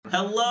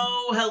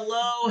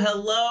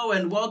Hello,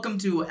 and welcome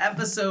to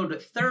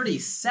episode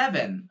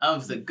 37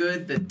 of The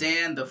Good, the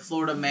Dan, the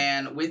Florida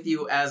Man. With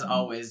you, as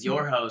always,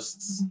 your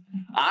hosts.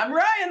 I'm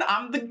Ryan,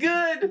 I'm the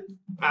good.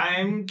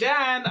 I'm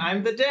Dan,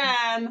 I'm the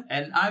Dan.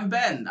 And I'm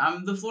Ben,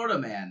 I'm the Florida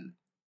Man.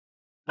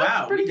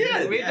 Wow, pretty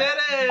good. We did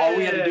it. All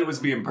we had to do was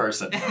be in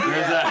person.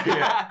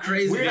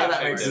 Crazy. Weird how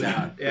that makes it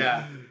out.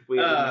 Yeah.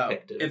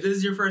 If this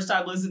is your first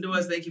time listening to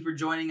us, thank you for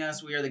joining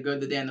us. We are The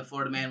Good, the Dan, the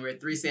Florida Man. We're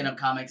three stand-up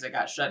comics that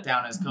got shut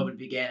down as COVID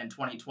began in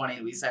 2020,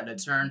 and we decided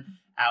to turn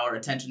our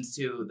attentions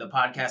to the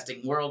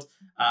podcasting world.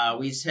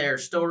 We share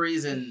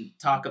stories and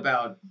talk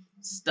about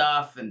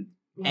stuff and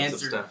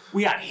answer.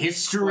 We got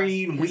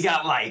history, and we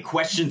got like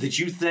questions that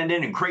you send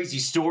in and crazy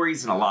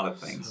stories and a lot of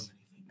things.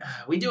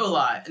 We do a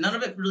lot. None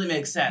of it really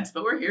makes sense,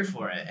 but we're here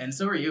for it, and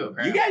so are you,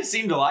 apparently. You guys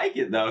seem to like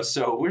it, though,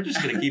 so we're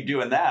just going to keep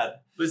doing that.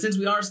 But since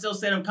we are still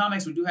stand-up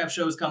comics, we do have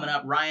shows coming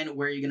up. Ryan,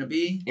 where are you going to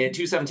be? In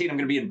 2/17, I'm going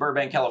to be in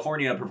Burbank,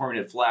 California, performing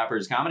at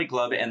Flappers Comedy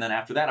Club. And then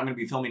after that, I'm going to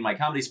be filming my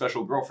comedy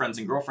special, Girlfriends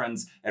and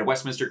Girlfriends, at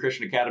Westminster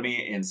Christian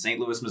Academy in St.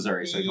 Louis,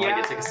 Missouri. So if you want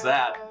to get tickets to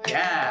that,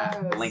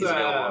 the link is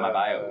available in my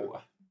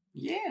bio.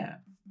 Yeah.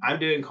 I'm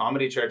doing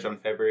Comedy Church on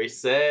February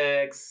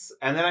 6th,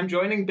 and then I'm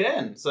joining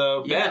Ben.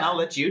 So, Ben, I'll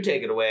let you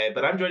take it away,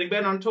 but I'm joining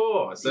Ben on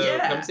tour, so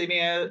come see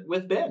me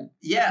with Ben.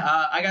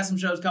 Yeah, I got some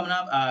shows coming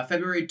up.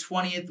 February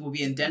 20th, we'll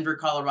be in Denver,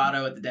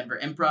 Colorado at the Denver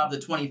Improv. The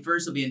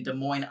 21st, will be in Des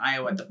Moines,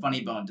 Iowa at the Funny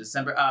Bone.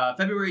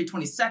 February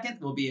 22nd,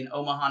 we'll be in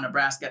Omaha,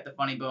 Nebraska at the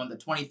Funny Bone. The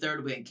 23rd,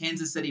 we'll be in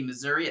Kansas City,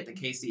 Missouri at the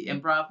KC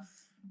Improv.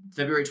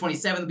 February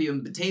 27th, we'll be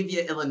in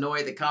Batavia, Illinois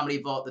at the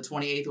Comedy Vault. The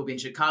 28th, we'll be in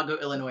Chicago,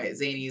 Illinois at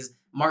Zanies.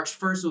 March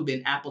 1st, we'll be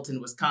in Appleton,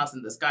 Wisconsin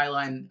at the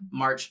Skyline.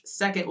 March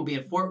 2nd, we'll be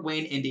in Fort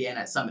Wayne, Indiana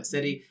at Summit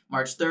City.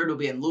 March 3rd, we'll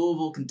be in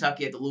Louisville,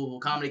 Kentucky at the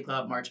Louisville Comedy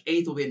Club. March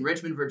 8th, we'll be in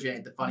Richmond, Virginia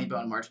at the Funny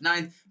Bone. March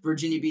 9th,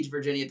 Virginia Beach,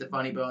 Virginia at the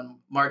Funny Bone.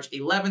 March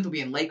 11th, we'll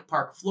be in Lake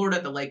Park, Florida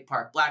at the Lake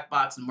Park Black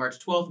Box. And March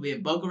 12th, we'll be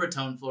in Boca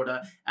Raton,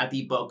 Florida at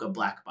the Boca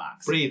Black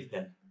Box. Breathe,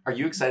 Ben. Are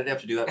you excited to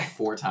have to do that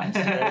 4 times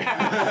today?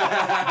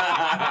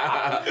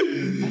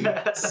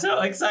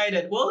 So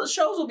excited. Well, the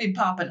shows will be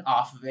popping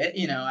off of it,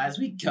 as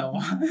we go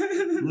on.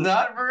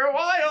 Not for a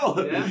while.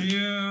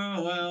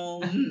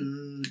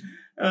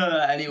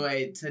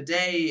 Anyway,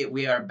 today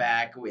we are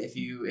back.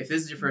 If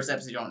this is your first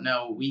episode, you don't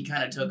know, we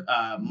kind of took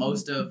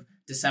most of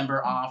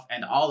December off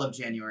and all of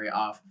January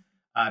off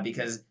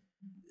because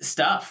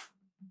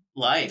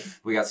life.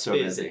 We got so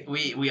busy.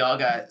 We all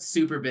got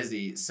super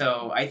busy.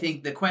 So I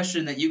think the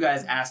question that you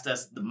guys asked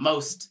us the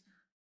most,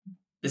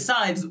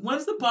 besides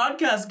when's the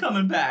podcast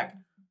coming back,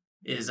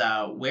 is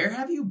where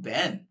have you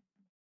been?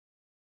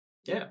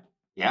 Yeah.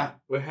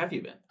 Where have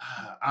you been?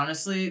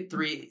 Honestly,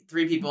 three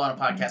people on a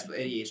podcast with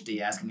ADHD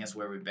asking us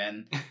where we've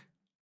been.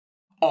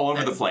 All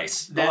over the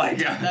place.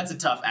 That's a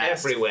tough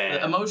ask.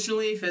 Everywhere.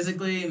 Emotionally,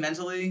 physically,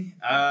 mentally.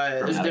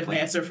 There's a different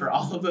answer for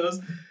all of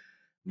those.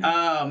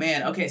 Oh,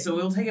 man. Okay, so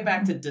we'll take it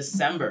back to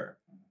December.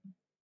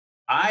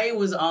 I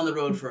was on the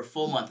road for a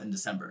full month in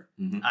December.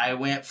 Mm-hmm.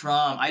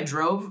 I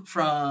drove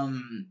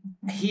from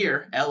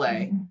here,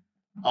 LA,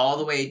 all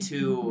the way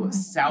to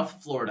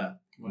South Florida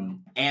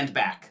and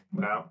back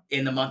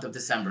in the month of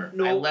December.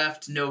 I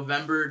left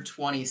November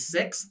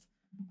 26th,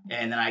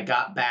 and then I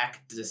got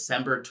back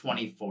December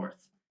 24th.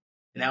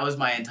 And that was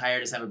my entire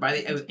December.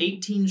 It was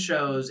 18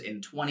 shows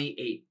in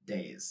 28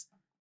 days.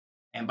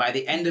 And by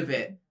the end of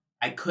it,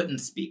 I couldn't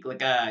speak.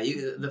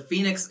 The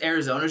Phoenix,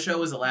 Arizona show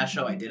was the last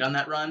show I did on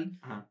that run.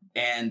 Uh-huh.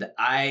 And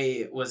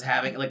I was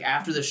having,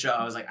 after the show,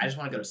 I was like, I just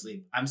want to go to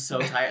sleep. I'm so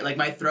tired.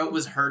 My throat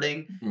was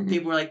hurting. Mm-hmm.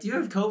 People were like, do you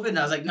have COVID? And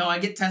I was like, no, I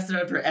get tested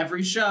after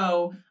every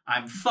show.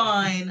 I'm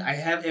fine.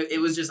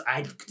 It was just,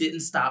 I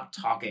didn't stop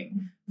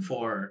talking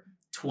for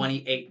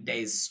 28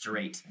 days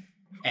straight.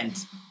 And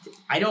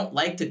I don't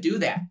like to do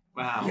that.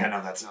 Wow. Yeah,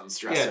 no, that sounds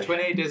stressful. Yeah,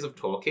 28 days of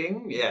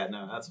talking? Yeah,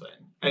 no, that's fine.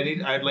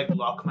 I'd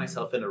lock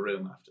myself in a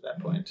room after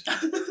that point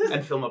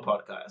and film a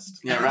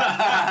podcast. Yeah,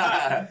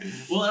 right.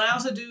 Well, and I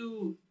also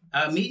do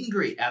a meet and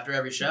greet after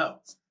every show.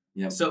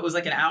 Yeah. So it was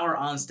an hour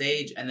on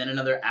stage and then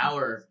another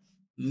hour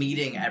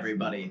meeting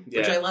everybody,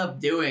 which I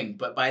love doing.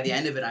 But by the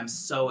end of it, I'm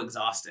so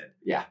exhausted.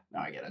 Yeah, no,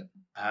 I get it.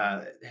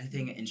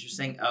 Anything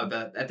interesting? Oh,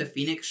 at the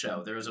Phoenix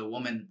show, there's a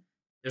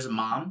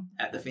mom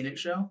at the Phoenix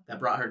show that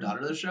brought her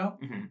daughter to the show.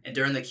 Mm-hmm. And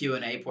during the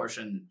Q&A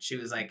portion, she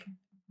was like,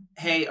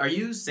 hey, are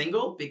you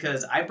single?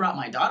 Because I brought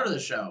my daughter to the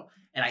show,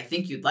 and I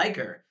think you'd like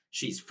her.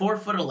 She's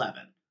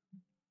 4'11".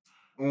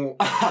 That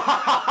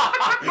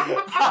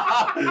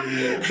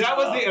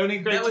was the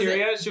only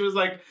criteria. She was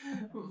like,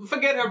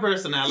 forget her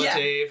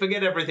personality,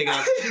 forget everything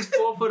else. She's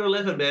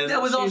 4'11", man.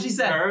 That was all she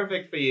said.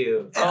 Perfect for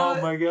you.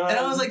 My god! And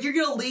I was like, you're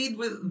gonna lead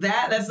with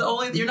that? That's the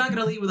only. You're not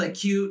gonna lead with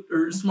cute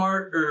or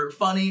smart or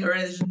funny or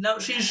anything. No,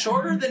 she's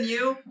shorter than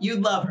you.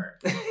 You'd love her.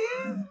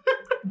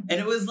 And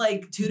it was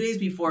 2 days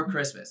before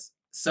Christmas.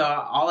 So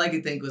all I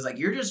could think was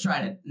you're just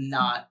trying to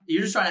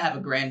have a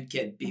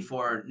grandkid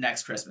before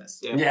next Christmas.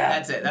 Yeah.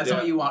 That's it. That's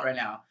all you want right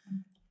now.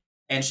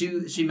 And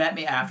she met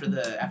me after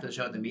the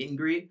show at the meet and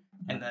greet.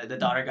 and the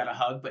daughter got a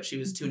hug, but she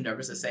was too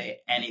nervous to say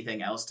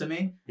anything else to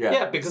me.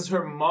 Yeah, because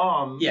her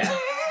mom... Yeah.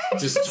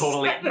 Just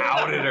totally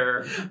outed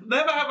her.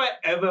 Never have I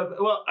ever...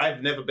 Well,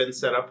 I've never been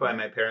set up by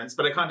my parents,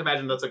 but I can't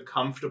imagine that's a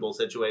comfortable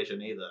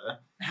situation either.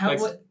 How do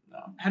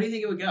you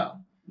think it would go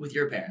with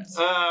your parents?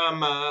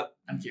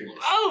 I'm curious.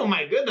 Oh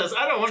my goodness,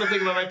 I don't want to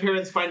think about my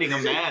parents finding a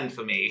man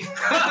for me.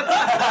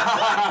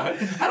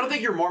 I don't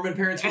think your Mormon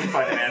parents would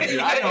find a man for you.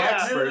 I'm no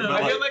expert. No.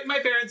 I feel like my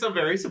parents are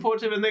very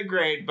supportive and they're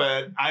great,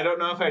 but I don't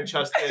know if I'd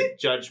trust their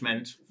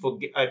judgment for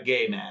a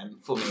gay man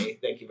for me.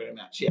 Thank you very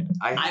much. Yeah,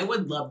 I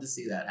would love to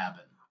see that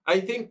happen. I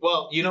think,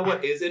 well, you know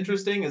what is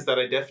interesting is that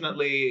I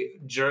definitely,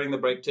 during the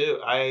break too,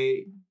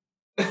 I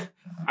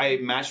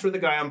matched with a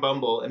guy on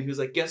Bumble and he was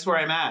like, guess where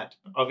I'm at?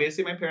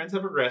 Obviously my parents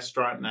have a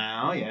restaurant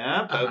now.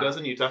 Yeah, Pogo's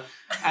in Utah.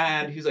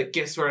 And he was like,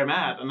 guess where I'm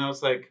at? And I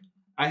was like,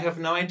 I have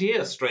no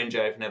idea,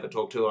 stranger I've never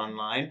talked to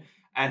online.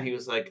 And he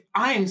was like,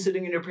 I'm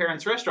sitting in your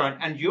parents' restaurant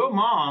and your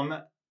mom,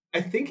 I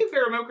think if I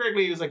remember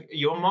correctly, he was like,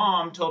 your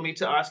mom told me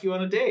to ask you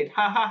on a date.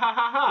 Ha ha ha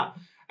ha ha.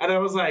 And I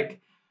was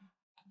like,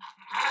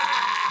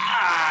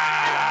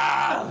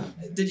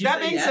 Did you that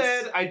say being yes?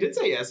 said, I did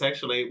say yes,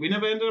 actually. We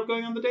never ended up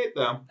going on the date,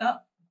 though.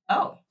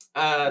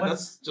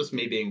 That's just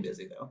me being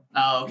busy, though.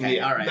 Oh, okay.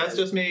 Yeah, all right. That's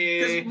just me.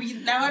 Because we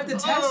now have to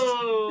test.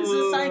 This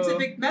is a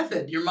scientific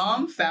method. Your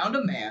mom found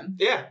a man.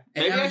 Yeah.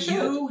 And Maybe now I should.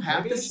 you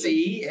have to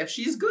see if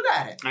she's good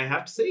at it. I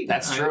have to see.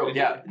 That's true.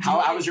 Yeah.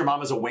 How was your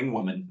mom as a wing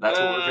woman? That's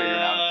what we're figuring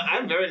out.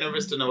 I'm very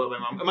nervous to know what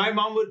my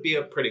mom would be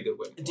a pretty good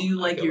wing. Do you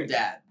like your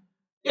dad?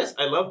 Yes,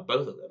 I love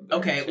both of them.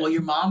 Okay, well,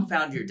 your mom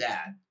found your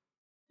dad.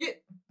 Yeah.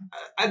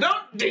 I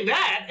don't do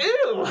that.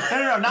 Ew. No,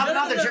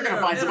 not that you're going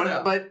to find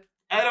someone, but...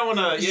 I don't want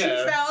to,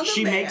 yeah. She found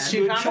a man. Makes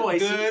good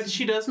choices.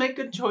 She does make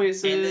good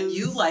choices. And then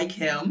you like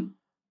him.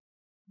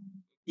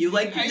 You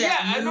like your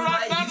dad. Yeah,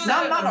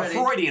 not in a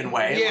Freudian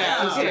way.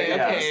 Yeah, Like,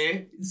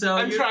 okay. So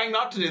I'm trying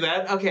not to do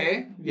that.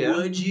 Okay. Yeah.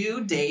 Would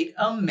you date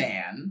a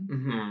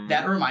man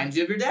that reminds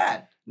you of your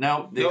dad?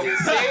 No. Nope.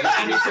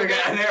 And he took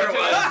it. And there it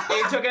was.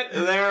 He took it.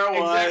 There it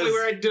was. Exactly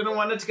where I didn't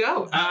want it to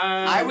go.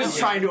 I was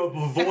trying to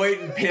avoid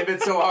and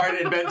pivot so hard,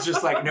 and Ben's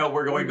just like, no,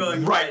 we're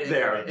going right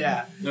there.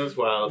 Yeah. It was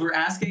wild. We're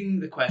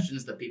asking the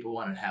questions that people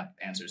want to have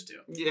answers to.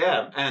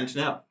 Yeah, and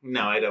no,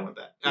 I don't want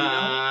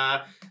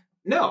that.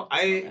 No,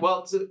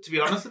 well, to be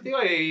honest with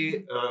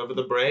you, over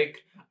the break,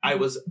 I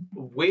was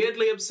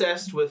weirdly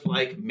obsessed with,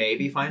 like,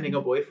 maybe finding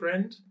a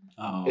boyfriend.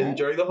 And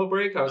during the whole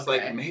break, I was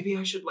like, maybe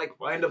I should, like,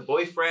 find a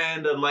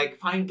boyfriend and, like,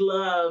 find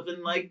love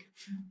and, like,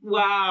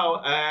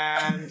 wow.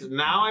 And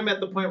now I'm at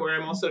the point where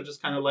I'm also just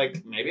kind of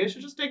like, maybe I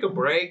should just take a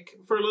break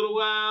for a little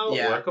while,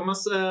 work on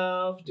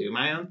myself, do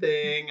my own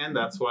thing. And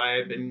that's why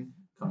I've been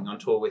coming on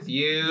tour with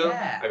you.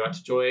 Yeah. I got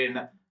to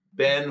join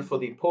Ben for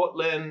the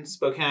Portland,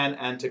 Spokane,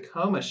 and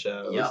Tacoma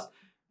shows. Yep.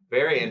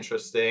 Very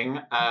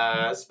interesting.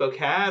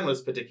 Spokane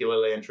was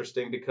particularly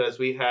interesting because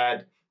we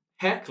had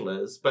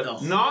hecklers, but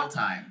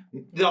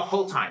the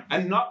whole time,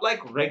 and not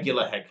like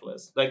regular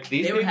hecklers. Like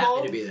they were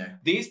happy to be there.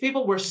 These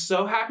people were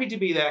so happy to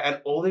be there,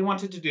 and all they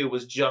wanted to do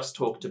was just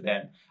talk to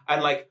Ben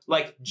and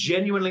like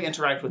genuinely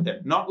interact with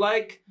him. Not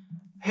like,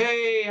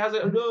 hey, how's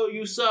it? No,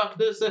 you suck.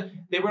 This.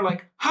 They were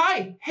like,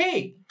 hi,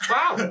 hey,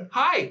 wow,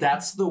 hi.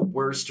 That's the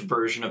worst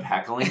version of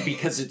heckling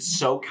because it's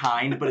so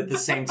kind, but at the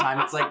same time,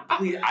 it's like,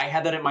 please. I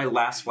had that at my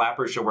last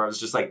Flapper show where I was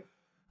just like,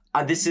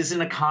 this isn't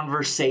a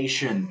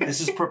conversation. This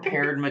is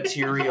prepared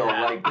material.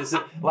 Like this is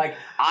like,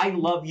 I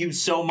love you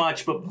so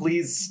much, but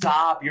please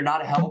stop. You're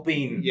not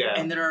helping. Yeah.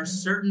 And there are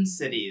certain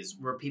cities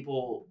where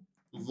people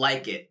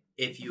like it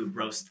if you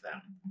roast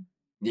them.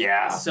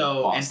 Yeah.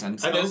 So Boston.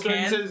 And there's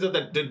certain cities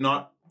that did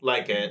not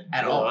like it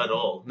at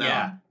all. No.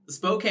 Yeah.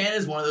 Spokane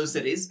is one of those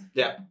cities.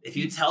 Yeah. If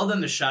you tell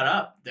them to shut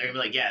up, they're gonna be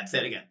like, yeah, say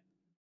it again.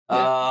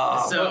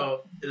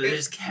 So they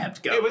just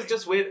kept going. It was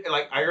just weird.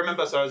 Like, I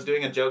remember, so I was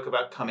doing a joke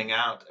about coming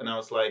out, and I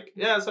was like,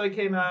 yeah, so I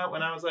came out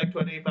when I was like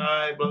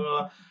 25, blah, blah,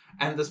 blah.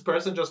 And this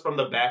person just from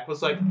the back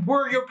was like,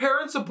 were your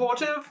parents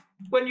supportive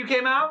when you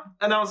came out?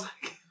 And I was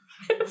like,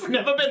 I've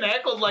never been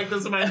heckled like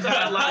this in my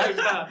entire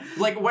life.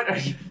 Like, what?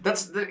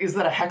 Is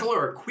that a heckle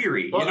or a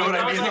query? Well, you know what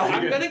I mean? Like,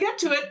 I'm going to get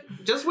to it.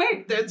 Just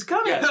wait. It's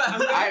coming. Yeah. I'm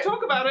going to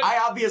talk about it. I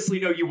obviously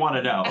know you want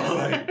to know.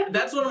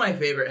 That's one of my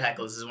favorite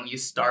heckles is when you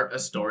start a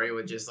story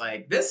with just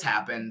like, this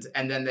happened,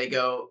 and then they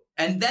go,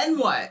 and then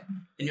what?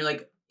 And you're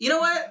like, you know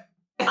what?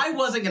 I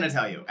wasn't going to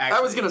tell you, actually.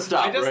 I was going to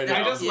stop I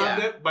just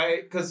loved it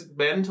because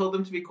Ben told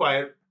them to be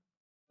quiet,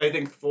 I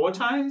think 4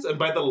 times. And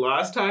by the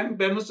last time,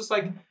 Ben was just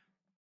like,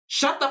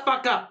 shut the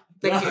fuck up.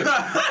 Thank you.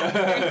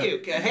 Thank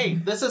you. Hey,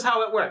 this is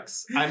how it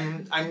works.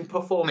 I'm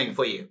performing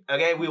for you.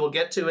 Okay, we will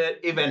get to it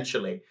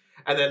eventually.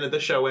 And then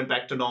the show went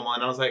back to normal,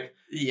 and I was like,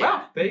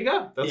 wow, there you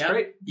go. That's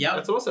great. Yep.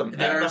 That's awesome.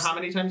 I don't know how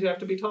many times you have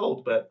to be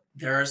told, but...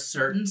 There are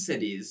certain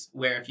cities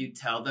where if you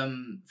tell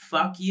them,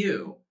 fuck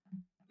you,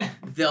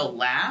 they'll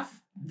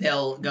laugh,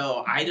 they'll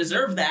go, I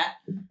deserve that,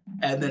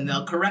 and then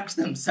they'll correct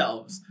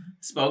themselves.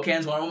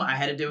 Spokane's one of them. I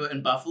had to do it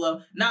in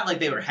Buffalo. Not like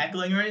they were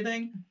heckling or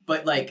anything,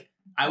 but like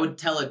I would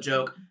tell a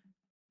joke.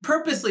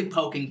 purposely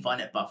poking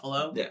fun at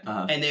Buffalo. Yeah.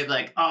 And they'd be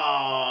like,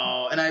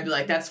 oh, and I'd be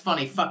like, that's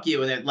funny, fuck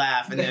you, and they'd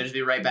laugh, and they'd just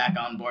be right back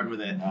on board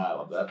with it. I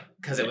love that.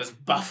 Because it was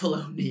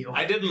Buffalo, New York.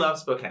 I did love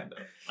Spokane,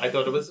 though. I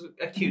thought it was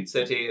a cute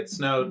city. It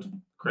snowed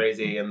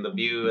crazy, and the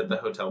view at the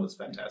hotel was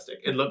fantastic.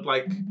 It looked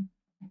like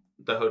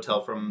the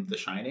hotel from The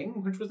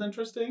Shining, which was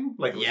interesting.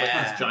 Like, it was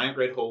like these giant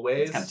red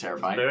hallways. It's kind of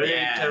terrifying. Very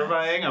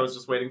terrifying. I was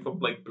just waiting for,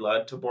 like,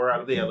 blood to pour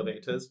out of the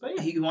elevators. But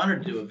yeah. He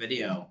wanted to do a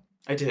video.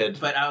 I did.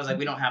 But I was like,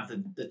 we don't have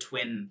the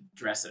twin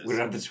dresses. We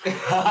don't have the twin.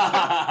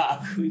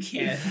 we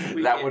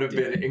can't. That would have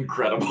been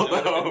incredible,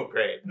 though.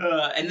 Great.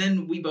 And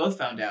then we both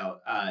found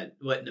out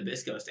what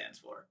Nabisco stands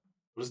for.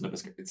 What does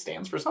Nabisco? It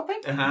stands for something?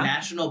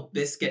 National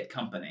Biscuit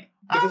Company.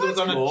 Because it was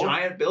on a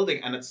giant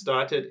building, and it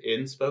started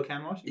in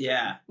Spokane, Washington.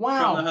 Yeah.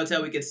 Wow. From the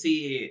hotel, we could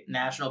see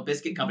National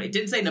Biscuit Company. It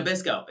didn't say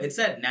Nabisco. It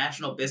said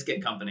National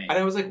Biscuit Company. And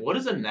I was like, what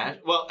is a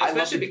Well,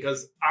 especially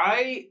because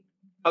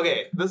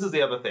Okay, this is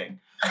the other thing.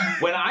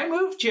 When I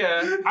moved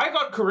here, I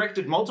got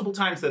corrected multiple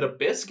times that a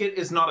biscuit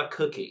is not a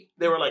cookie.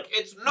 They were like,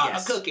 it's not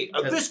a cookie.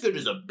 A biscuit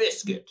is a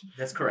biscuit.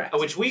 That's correct.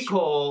 Which we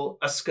call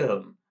a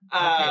scone.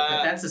 Okay,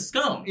 but that's a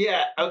scone.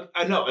 Yeah,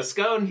 no, a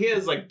scone here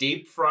is like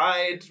deep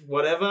fried,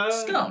 whatever.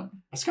 Scone.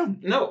 A scone.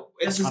 No,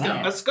 it's a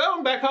scone. A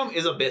scone back home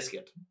is a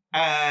biscuit.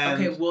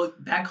 And okay, well,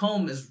 back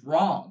home is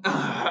wrong.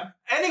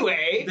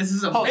 Anyway, this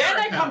is America. Then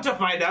I come to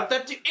find out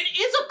that it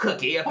is a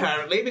cookie,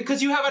 apparently,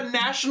 because you have a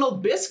national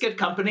biscuit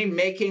company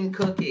making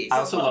cookies. I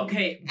also love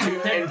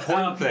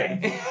important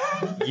thing.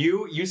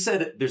 You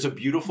said there's a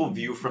beautiful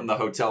view from the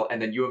hotel,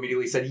 and then you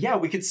immediately said, "Yeah,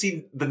 we could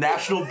see the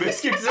national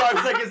biscuit." So I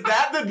was like, "Is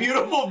that the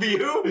beautiful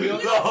view?"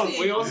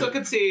 We also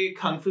could see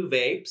Kung Fu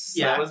Vapes.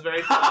 Yeah, that was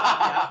very fun.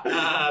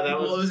 That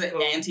was it?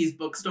 Auntie's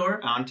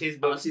Bookstore. Auntie's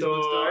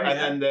Bookstore, and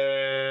then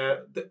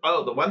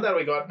the one that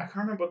we got. I can't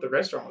remember what the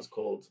restaurant was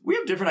called. We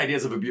have different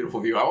ideas of a beautiful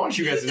view. I want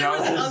you guys to know.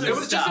 It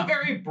was just a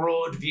very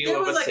broad view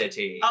of a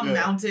city. A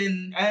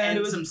mountain and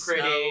it was some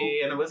pretty,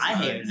 snow. and it was I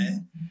nice. hated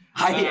it.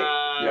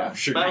 Yeah, I'm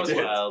sure that you was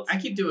did. wild. I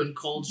keep doing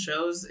cold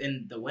shows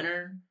in the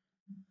winter.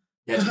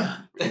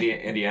 Yeah,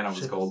 Indiana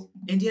was cold.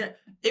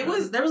 There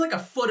was like a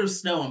foot of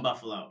snow in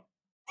Buffalo.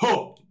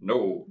 Oh,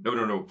 no.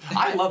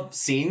 I love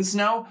seeing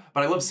snow,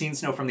 but I love seeing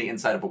snow from the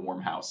inside of a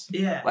warm house.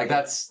 Yeah. Like,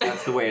 that's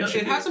the way it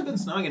should be. It hasn't been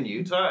snowing in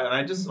Utah, and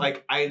I just,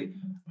 like, I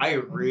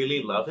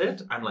really love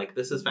it. I'm like,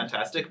 this is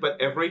fantastic, but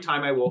every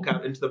time I walk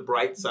out into the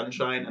bright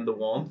sunshine and the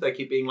warmth, I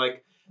keep being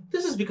like,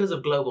 this is because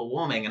of global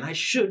warming, and I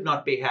should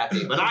not be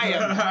happy, but I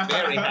am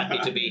very happy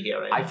to be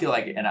here right now. I feel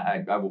like, and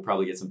I will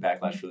probably get some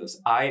backlash for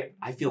this, I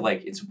feel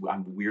like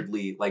I'm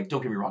weirdly, like,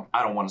 don't get me wrong,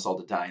 I don't want us all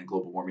to die and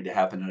global warming to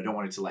happen, and I don't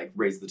want it to, like,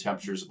 raise the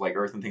temperatures of, like,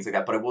 Earth and things like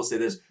that, but I will say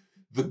this,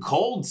 the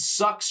cold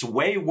sucks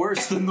way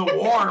worse than the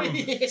warm.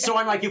 Yeah. So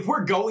I'm like, if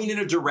we're going in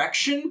a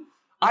direction,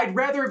 I'd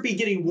rather it be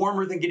getting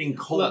warmer than getting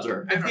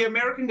colder. Look, if the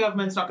American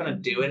government's not going to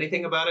do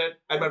anything about it,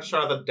 I'd much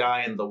rather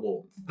die in the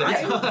warmth.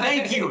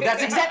 Thank you.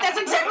 That's exactly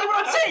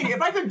what I'm saying.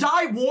 If I could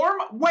die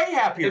warm, way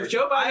happier. If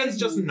Joe Biden's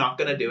just not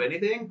going to do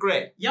anything,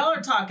 great. Y'all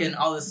are talking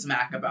all this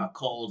smack about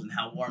cold and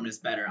how warm is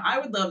better. I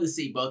would love to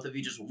see both of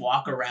you just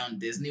walk around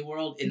Disney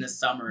World in the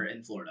summer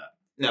in Florida.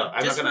 No,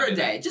 I'm just not going for a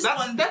day. Just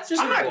one. That's just.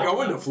 I'm not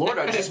going to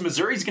Florida. Just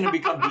Missouri's going to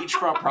become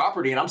beachfront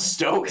property, and I'm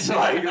stoked.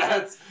 Like,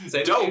 that's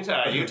dope.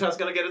 Utah. Utah's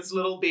going to get its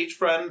little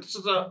beachfront.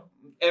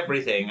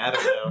 Everything. I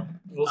don't know.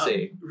 We'll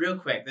see. Real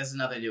quick, this has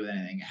nothing to do with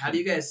anything. How do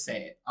you guys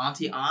say it?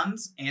 Auntie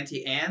Ans,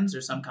 Auntie Anns,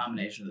 or some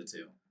combination of the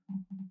two?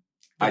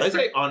 I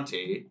say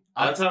auntie.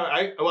 That's how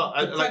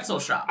the pretzel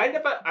shop. I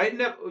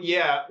never.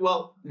 Yeah.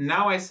 Well,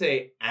 now I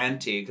say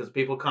auntie because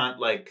people can't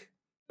like.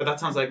 But that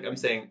sounds like I'm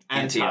saying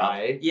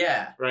anti.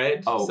 Yeah.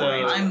 Right? Oh, so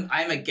right.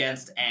 I'm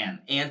against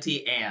Anne.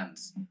 Auntie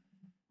Anne's.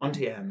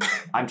 Auntie Anne.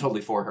 I'm totally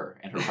for her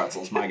and her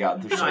pretzels. My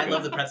God. They're so I good.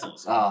 love the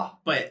pretzels.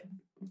 But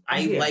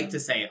I like to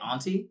say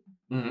auntie.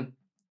 Mm-hmm.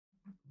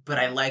 But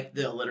I like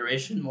the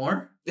alliteration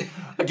more.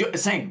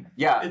 Same.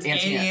 Yeah. It's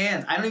Annie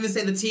Ann's. I don't even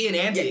say the T in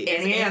auntie. Yeah,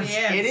 Annie Ann's.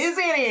 It is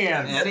Annie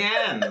Ann's. Annie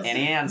Ann's.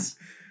 Annie Ann's.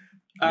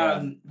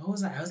 What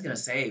was I was going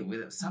to say? Was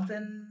it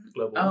something?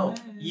 Global.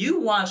 You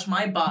watched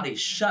my body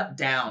shut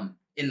down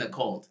in the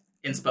cold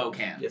in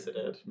Spokane. Yes, it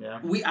did. Yeah.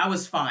 I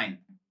was fine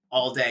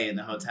all day in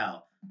the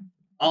hotel.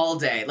 All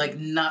day. Like,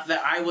 not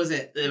that I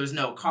wasn't, there was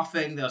no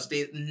coughing,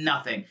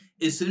 nothing.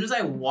 As soon as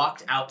I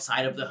walked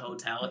outside of the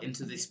hotel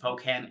into the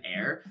Spokane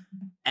air,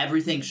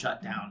 everything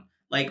shut down.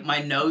 Like,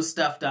 my nose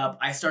stuffed up.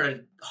 I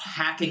started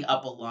hacking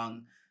up a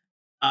lung.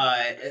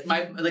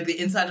 The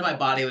inside of my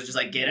body was just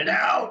like, get it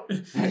out.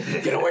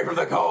 Get away from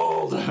the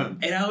cold.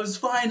 And I was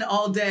fine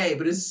all day,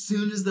 but as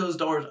soon as those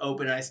doors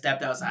opened and I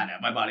stepped outside,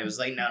 my body was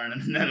like, no,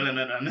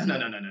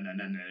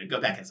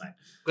 go back inside.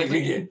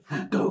 Quickly.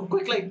 Go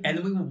quickly. And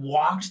then we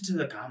walked to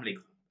the comedy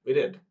club. We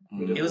did.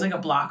 It was like a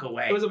block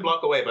away. It was a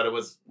block away, but it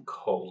was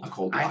cold. A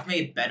cold block. I've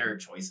made better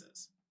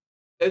choices.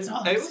 It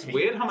was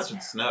weird how much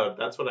it snowed.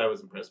 That's what I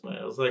was impressed by.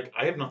 I was like,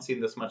 I have not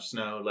seen this much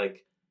snow,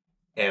 like,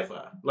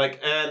 ever.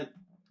 Like, and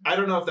I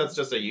don't know if that's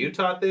just a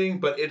Utah thing,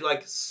 but it,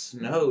 like,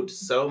 snowed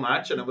so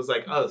much, and it was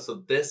like, oh,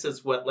 so this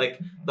is what, like,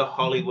 the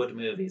Hollywood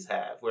movies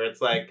have, where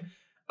it's like,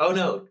 Oh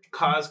no,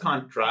 cars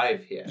can't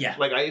drive here. Yeah.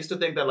 Like I used to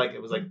think that like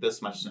it was like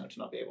this much snow to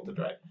not be able to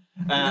drive.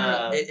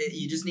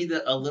 You just need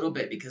a little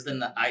bit because then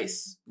the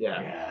ice.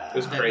 Yeah. It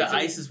was crazy. The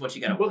ice is what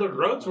you gotta. Well, the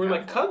roads were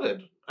like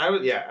covered. I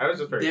was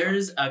just very. There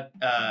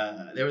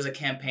was a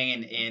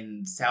campaign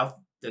in South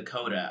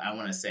Dakota. I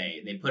want to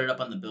say they put it up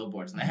on the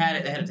billboards and they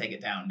had to take it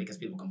down because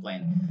people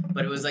complained.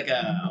 But it was like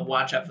a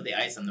watch out for the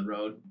ice on the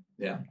road.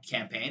 Yeah.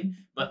 Campaign,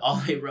 but all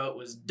they wrote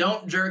was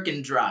 "Don't jerk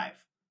and drive."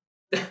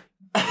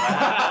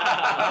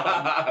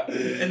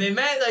 And they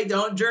meant like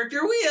don't jerk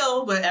your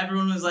wheel, but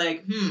everyone was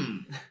like,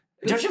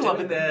 Don't you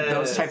love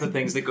those type of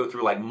things that go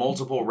through like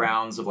multiple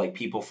rounds of like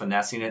people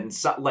finessing it and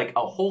like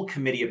a whole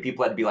committee of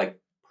people had to be like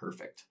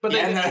perfect. But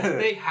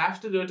they have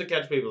to do it to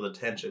catch people's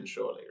attention,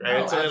 surely,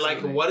 right? So they're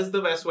like, what is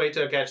the best way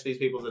to catch these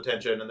people's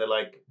attention? And they're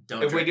like,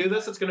 if we do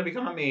this, it's going to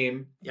become a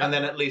meme, and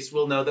then at least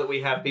we'll know that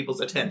we have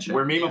people's attention.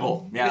 We're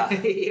memeable. Yeah.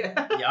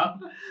 Yep.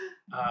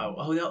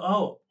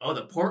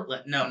 The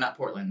Portland. No, not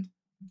Portland.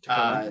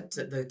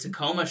 The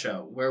Tacoma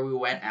show where we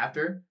went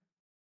after.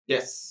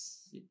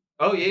 Yes.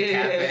 Oh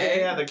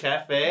yeah, the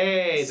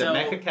cafe, the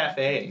Mecca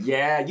Cafe.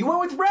 Yeah, you went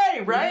with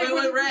Ray, right? We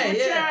went with Ray,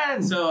 yeah.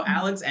 So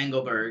Alex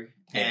Engelberg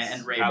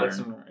and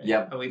Rayburn.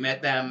 Yep. We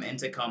met them in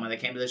Tacoma. They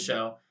came to the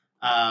show.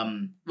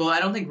 Well, I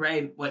don't think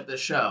Ray went to the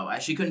show.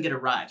 She couldn't get a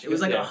ride. It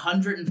was like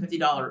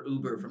 $150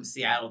 Uber from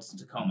Seattle to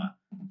Tacoma.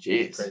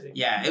 Jeez. Crazy.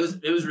 Yeah, it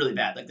was really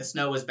bad. Like the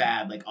snow was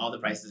bad. Like all the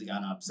prices had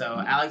gone up.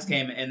 So Alex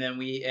came, and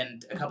then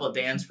and a couple of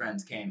Dan's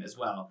friends came as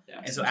well. Yeah,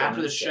 and so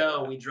after the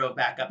show, we drove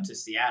back up to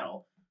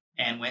Seattle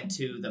and went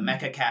to the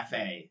Mecca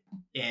Cafe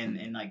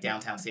in like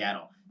downtown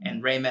Seattle.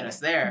 And Ray met us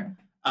there.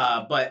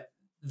 But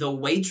the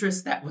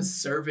waitress that was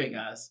serving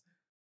us,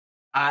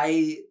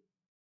 I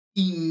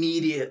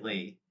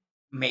immediately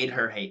made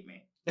her hate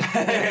me.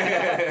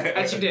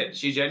 And she did.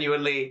 She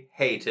genuinely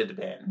hated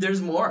Ben.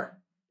 There's more.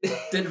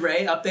 Did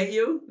Ray update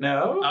you?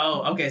 No.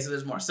 Oh, okay. So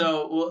there's more.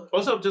 So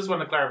also, just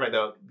want to clarify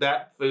though,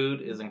 that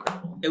food is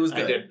incredible. It was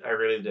good. I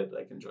really did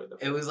enjoy the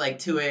food. It was like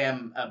 2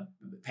 a.m.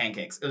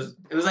 Pancakes. It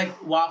was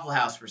like Waffle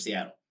House for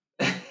Seattle,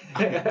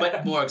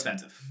 but more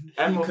expensive.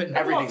 And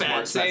everything's more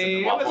expensive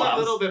than Waffle House. It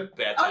was a little bit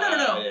better. Oh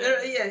no.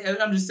 Yeah,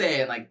 I'm just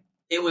saying like.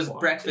 It was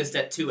breakfast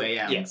at 2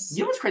 a.m. Yes. You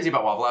know what's crazy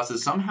about Waffle House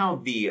is somehow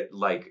the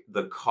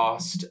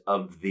cost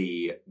of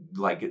the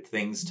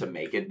things to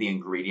make it, the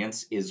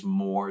ingredients, is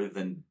more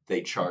than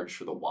they charge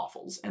for the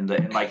waffles. And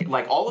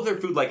like all of their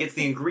food, like it's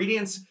the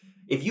ingredients.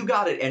 If you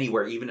got it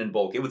anywhere, even in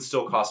bulk, it would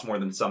still cost more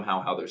than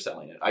somehow how they're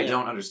selling it. I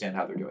don't understand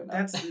how they're doing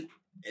that. That's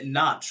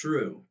not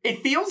true. It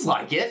feels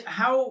like it.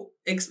 How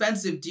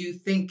expensive do you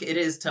think it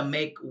is to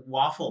make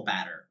waffle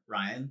batter,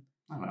 Ryan?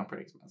 I don't know,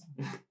 pretty expensive.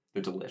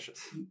 They're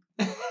delicious.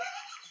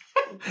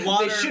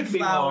 Water,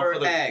 flour,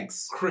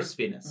 eggs.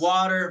 Crispiness.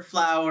 Water,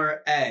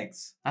 flour,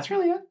 eggs. That's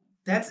really it?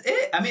 That's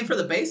it. I mean, for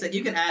the basic,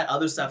 you can add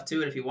other stuff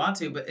to it if you want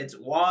to, but it's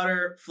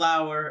water,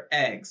 flour,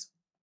 eggs.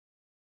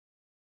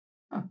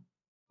 Huh.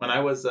 When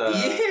I was...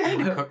 I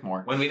need to cook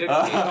more. When we did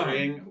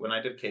catering,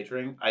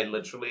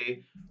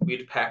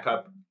 we'd pack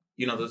up,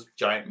 those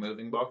giant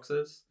moving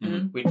boxes.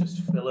 Mm-hmm. We'd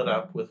just fill it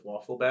up with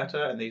waffle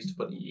batter, and they used to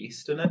put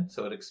yeast in it,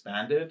 so it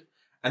expanded.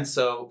 And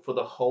so for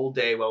the whole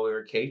day while we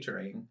were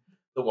catering...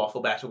 the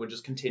waffle batter would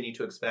just continue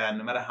to expand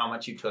no matter how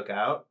much you took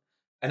out.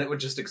 And it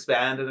would just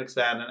expand and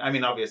expand. And I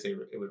mean, obviously,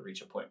 it would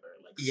reach a point where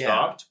it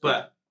stopped.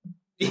 But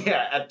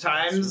at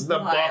times the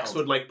box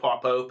would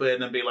pop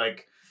open and be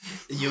like,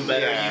 you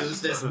better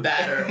use this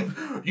batter.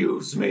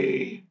 Use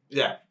me.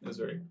 Yeah, it was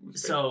very...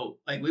 So,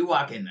 we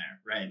walk in there,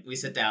 right? We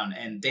sit down,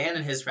 and Dan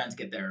and his friends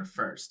get there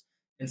first.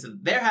 And so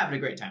they're having a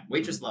great time.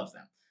 Waitress loves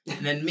them.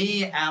 And then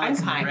me,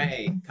 Alex, and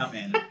Ray come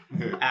in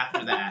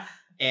after that.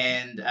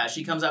 And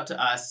she comes up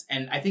to us,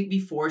 and I think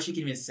before she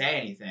can even say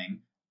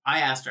anything, I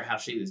asked her how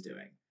she was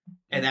doing.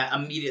 And that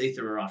immediately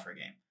threw her off her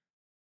game.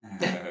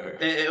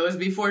 It was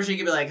before she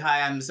could be like,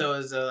 hi, I'm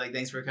so-and-so,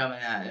 thanks for coming.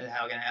 How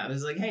can I help? I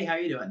was like, hey, how are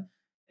you doing?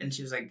 And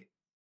she was like,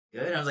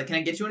 good. And I was like, can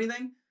I get you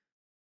anything?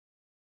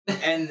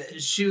 And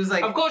she was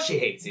like... Of course she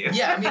hates you.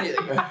 Yeah,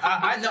 immediately.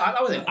 I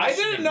wasn't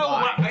questioning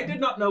why. I did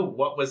not know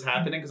what was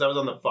happening because I was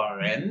on the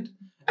far end.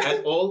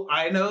 And all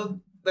I know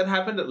that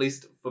happened, at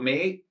least for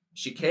me...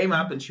 She came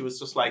up and she was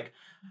just like,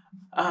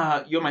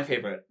 you're my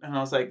favorite. And I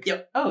was like,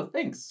 yep. Oh,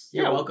 thanks.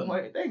 You're welcome.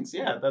 Thanks.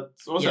 Yeah,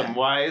 that's awesome. Yeah.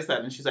 Why is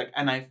that? And she's like,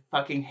 and I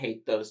fucking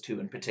hate those two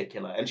in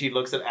particular. And she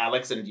looks at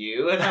Alex and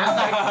you. And I was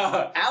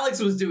like, Alex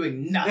was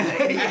doing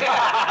nothing.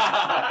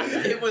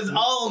 It was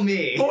all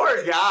me.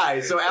 Poor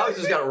guy. So Alex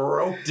just got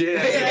roped in.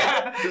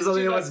 To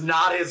something that was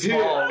not his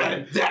fault.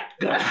 That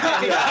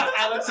guy.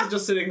 Alex is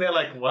just sitting there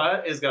like,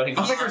 what is going on?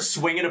 I was like her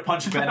swinging a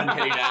punch Ben and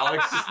hitting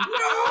Alex.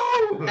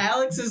 No!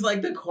 Alex is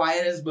the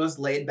quietest, most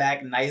laid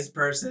back, nice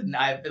person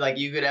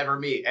you could ever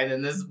meet. And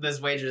then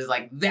this waitress is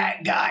like,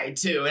 that guy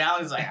too. And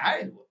Alex is like,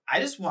 I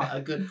just want a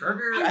good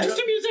burger. I'm just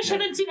a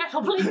musician in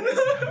Seattle, please.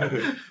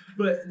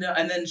 But no,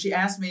 and then I remember she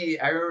asked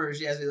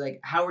me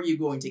how are you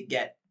going to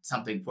get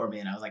something for me?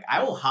 And I was like,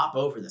 I will hop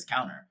over this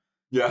counter.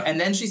 Yeah. And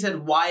then she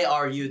said, why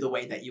are you the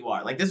way that you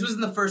are? This was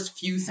in the first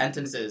few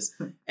sentences.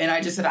 And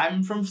I just said,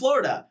 I'm from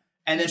Florida.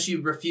 And then she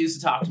refused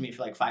to talk to me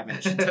for like 5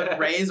 minutes. She took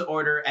Ray's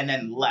order and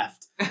then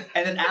left.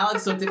 And then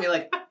Alex looked at me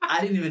like,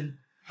 I didn't even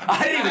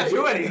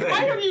do anything.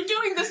 Why are you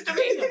doing this to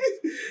me?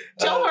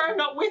 Tell her I'm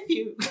not with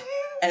you.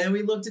 And then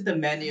we looked at the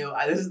menu.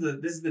 This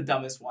is the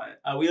dumbest one.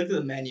 We looked at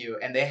the menu,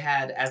 and they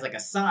had, as like a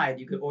side,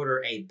 you could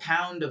order a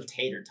pound of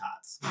tater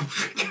tots.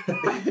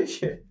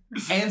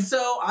 And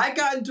so I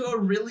got into a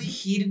really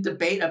heated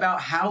debate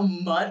about how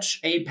much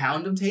a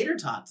pound of tater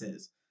tots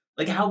is.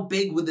 Like, how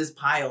big would this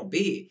pile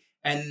be?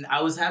 And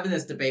I was having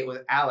this debate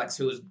with Alex,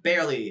 who was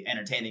barely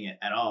entertaining it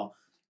at all.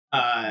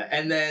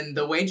 And then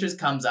the waitress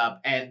comes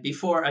up, and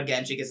before,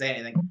 again, she could say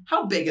anything,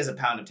 how big is a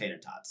pound of tater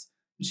tots?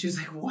 And she was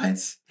like,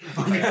 what?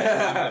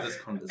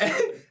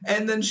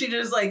 And then she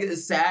just, like,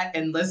 sat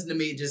and listened to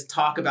me just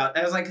talk about,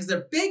 I was like, because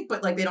they're big,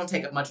 but, like, they don't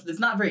take up much. It's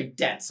not very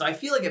dense. So I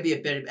feel like it'd be a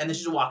bit, and then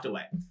she just walked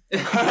away.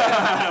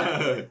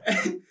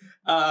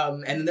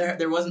 And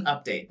there was an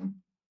update.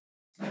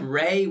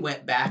 Ray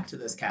went back to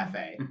this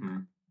cafe,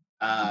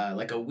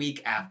 like a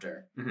week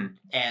after,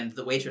 and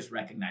the waitress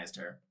recognized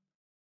her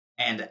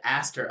and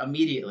asked her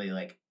immediately,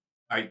 like,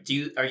 are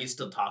you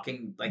still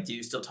talking? Like, do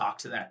you still talk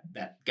to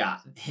that guy,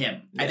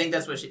 him? Yeah. I think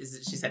that's what she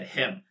said,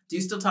 him. Do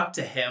you still talk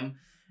to him?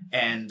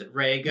 And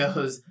Ray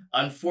goes,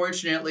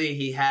 unfortunately,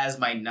 he has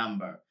my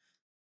number.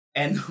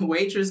 And the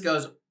waitress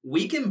goes,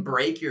 we can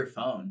break your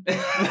phone.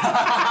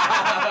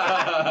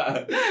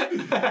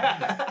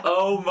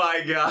 Oh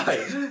my god.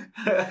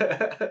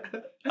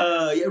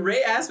 Yeah,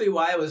 Ray asked me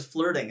why I was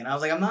flirting, and I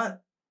was like,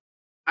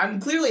 I'm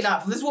clearly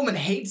not. This woman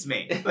hates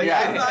me. Like,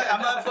 yeah.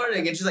 I'm not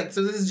flirting. And she's like,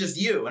 so this is just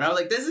you? And I was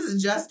like, this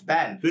is just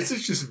Ben. This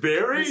is just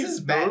very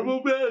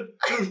normal Ben.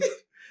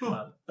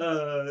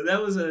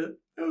 That was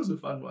a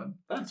fun one.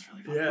 That's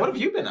really fun. Yeah. What have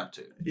you been up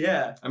to?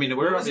 Yeah. I mean,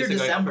 what was your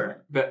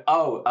December? But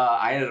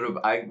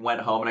I went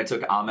home and I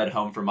took Ahmed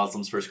home for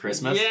Muslims First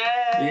Christmas.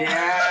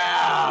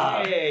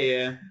 Yeah.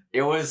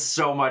 It was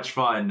so much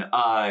fun.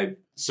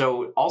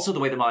 So also the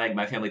way that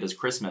my family does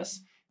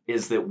Christmas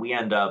is that we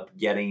end up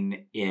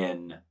getting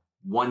in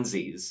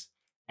onesies,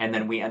 and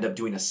then we end up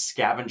doing a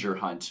scavenger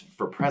hunt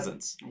for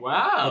presents.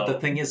 Wow. But the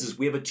thing is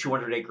we have a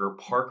 200-acre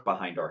park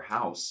behind our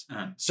house.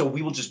 So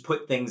we will just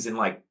put things in,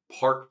 like,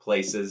 park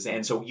places,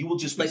 and so you will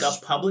just... Like a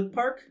public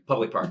park?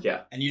 Public park,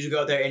 yeah. And you just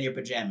go out there in your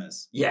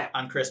pajamas? Yeah.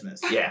 On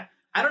Christmas? Yeah.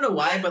 I don't know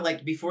why, but,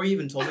 like, before you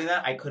even told me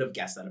that, I could have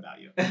guessed that about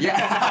you.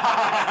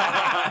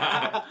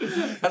 Yeah.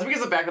 That's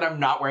because the fact that I'm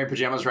not wearing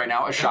pajamas right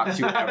now is a shock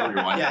to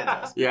everyone. Yeah, it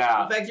does.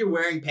 Yeah. The fact you're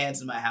wearing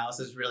pants in my house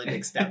is a really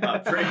big step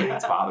up for you.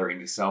 It's bothering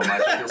me so much.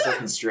 I feel so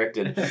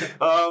constricted.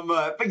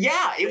 But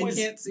yeah, I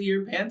can't see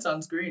your pants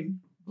on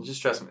screen.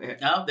 Just trust me.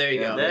 Oh, there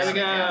you go. There we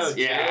go.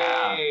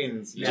 Yeah.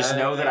 James. Just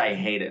know that I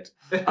hate it.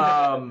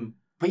 But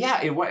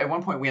yeah, at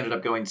one point we ended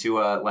up going to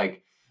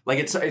like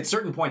it's at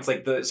certain points,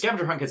 like the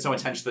scavenger hunt gets so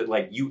intense that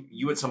like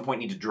you at some point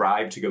need to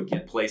drive to go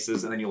get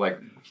places, and then you like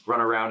run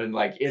around and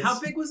like it's... How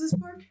big was this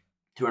park?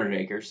 200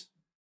 acres.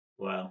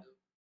 Wow.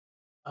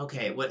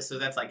 Okay, so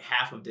that's like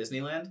half of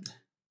Disneyland?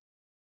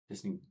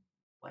 Disney,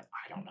 like,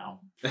 I don't know.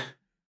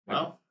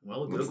 Well,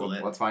 we'll Google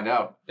it. Let's find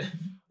out.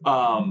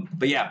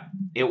 But yeah,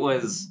 it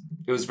was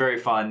very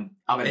fun.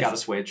 Ahmed got a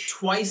Switch.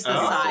 Twice the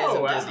size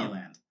of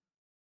Disneyland.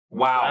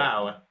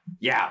 Wow.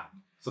 Yeah.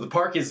 So the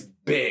park is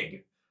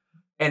big.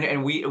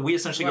 And we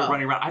essentially go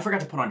running around. I forgot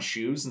to put on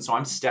shoes, and so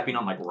I'm stepping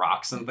on like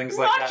rocks and things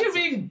like that. Not you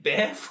being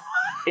barefoot.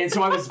 And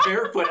so I was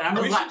barefoot, and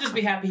we should just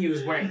be happy he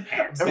was wearing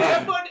pants.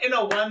 Barefoot in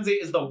a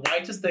onesie is the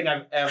whitest thing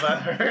I've ever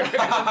heard.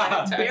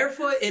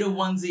 Barefoot in a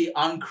onesie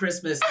on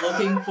Christmas,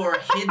 looking for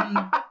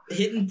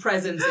hidden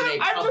presents in a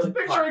public I'm just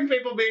picturing park.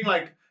 people being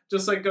like,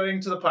 just like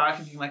going to the park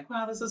and being like,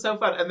 wow, this is so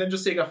fun. And then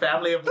just seeing a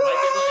family of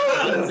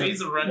white people in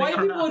onesies running white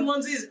around. people in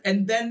onesies,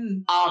 and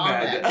then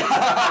Ahmed.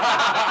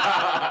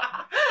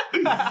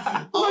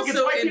 Look, it's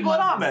white people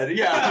and Ahmed.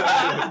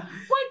 Yeah.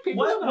 White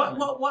people.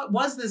 What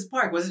was this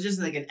park? Was it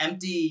just like an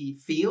empty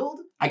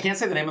field? I can't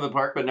say the name of the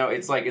park, but no,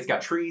 it's like it's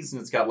got trees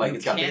and it's got like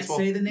it's got baseball.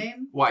 Can't say the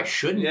name? Well, I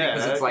shouldn't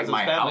because it's like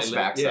my house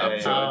backs up.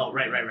 Yeah. Oh,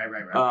 right.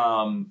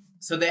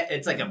 So that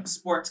it's like a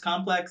sports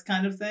complex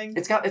kind of thing.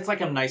 It's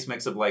like a nice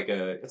mix of like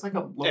it's like a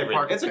local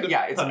park. It's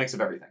a mix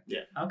of everything.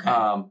 Yeah. Okay.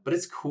 But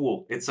it's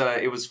cool.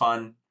 It was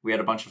fun. We had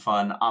a bunch of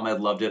fun.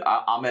 Ahmed loved it.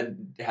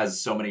 Ahmed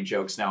has so many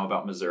jokes now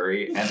about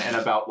Missouri and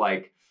about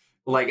like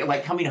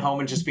coming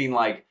home and just being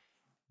like,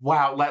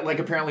 wow, like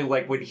apparently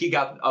like when he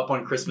got up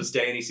on Christmas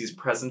Day and he sees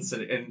presents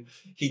and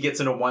he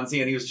gets in a onesie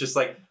and he was just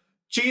like,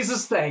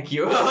 Jesus, thank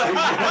you.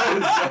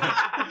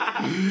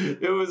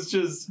 It was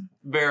just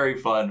very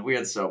fun. We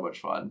had so much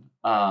fun.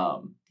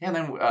 And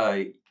then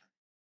I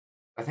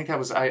think that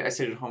was I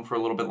stayed at home for a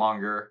little bit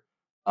longer.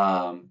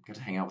 Got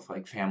to hang out with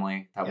like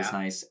family. That was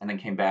nice. And then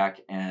came back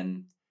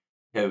and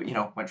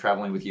went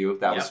traveling with you.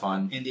 That was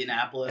fun.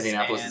 Indianapolis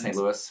and St.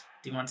 Louis.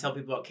 Do you want to tell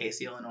people about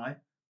Casey, Illinois?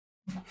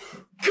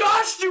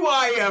 Gosh, do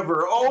I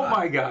ever! Oh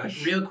my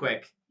gosh! Real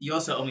quick, you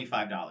also owe me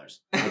 $5.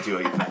 I do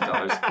owe you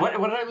 $5. What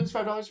did I lose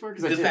 $5 for?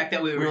 Because the fact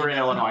that we were in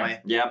Illinois.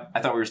 Yep,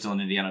 I thought we were still in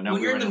Indiana. No,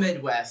 when you're in the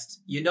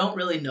Midwest, you don't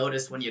really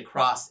notice when you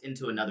cross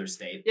into another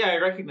state. Yeah, I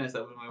recognize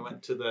that when I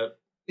went to the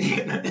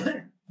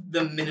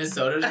the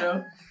Minnesota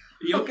show?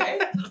 You okay?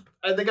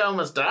 I think I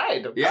almost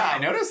died. Yeah, I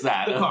noticed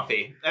that. The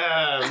coffee.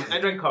 I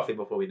drank coffee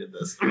before we did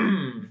this.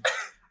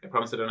 I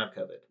promise I don't have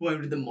COVID. When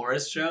we did the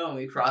Morris show and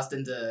we crossed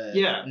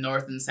into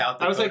North and South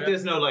Dakota. I was like,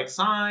 there's no like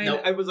sign.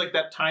 Nope. I was like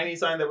that tiny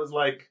sign that was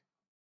like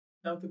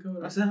South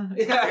Dakota. South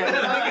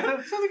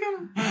Dakota.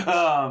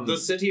 The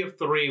city of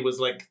three was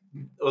like,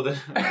 the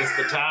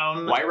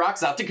town. White Rock,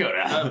 South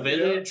Dakota. A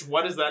village.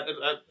 What is that?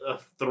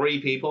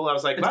 3 people. I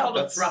was like, it's called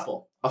a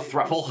thruple. A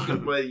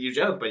thruple? Well, you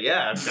joke, but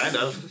yeah, kind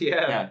of.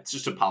 Yeah, it's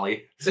just a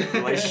poly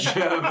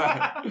relationship.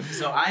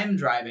 So I'm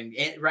driving.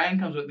 Ryan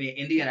comes with me,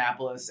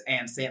 Indianapolis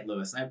and St.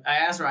 Louis. And I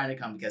asked Ryan to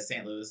come because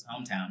St. Louis,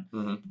 hometown.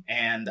 Mm-hmm.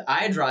 And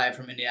I drive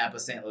from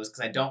Indianapolis to St. Louis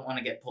because I don't want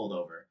to get pulled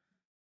over.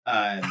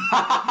 That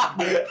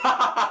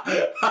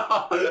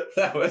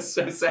was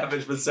so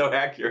savage, but so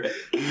accurate.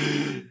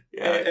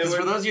 Yeah, because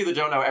for those of you that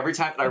don't know, every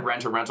time that I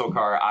rent a rental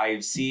car, I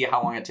see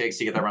how long it takes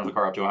to get that rental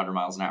car up to 100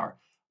 miles an hour.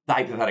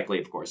 Hypothetically,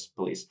 of course,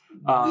 police.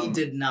 We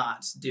did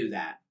not do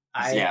that.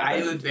 I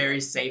am a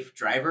very safe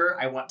driver.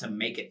 I want to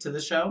make it to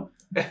the show.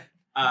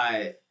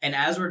 And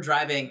as we're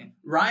driving,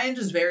 Ryan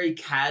just very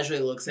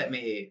casually looks at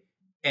me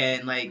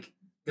and like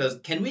goes,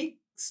 "Can we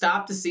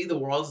stop to see the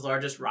world's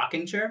largest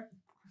rocking chair?"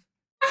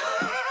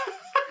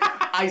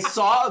 I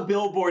saw a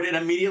billboard and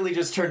immediately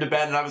just turned to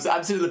Ben, and I'm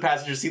sitting in the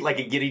passenger seat like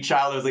a giddy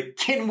child. I was like,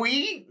 "Can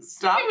we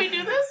stop? Can we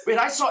do this?" And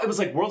I saw it was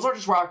like world's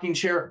largest rocking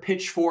chair,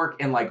 pitchfork,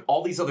 and like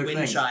all these other things.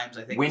 Wind chimes,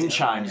 I think. Wind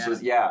chimes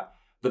was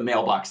the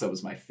mailbox that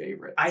was my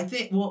favorite. I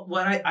think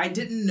I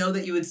didn't know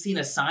that you had seen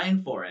a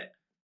sign for it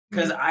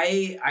because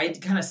I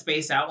kind of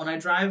space out when I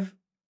drive.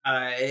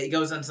 It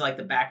goes into like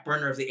the back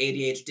burner of the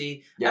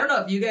ADHD. Yeah. I don't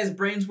know if you guys'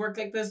 brains work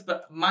like this,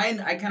 but mine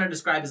I kind of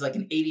describe as like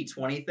an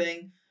 80-20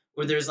 thing.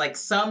 Where there's like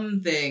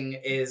something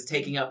is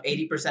taking up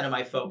 80% of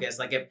my focus.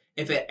 Like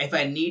if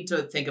I need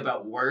to think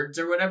about words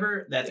or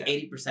whatever, that's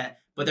 80%.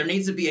 But there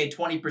needs to be a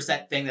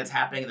 20% thing that's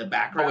happening in the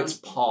background. Oh, it's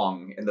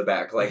Pong in the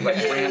back. Like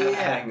random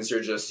things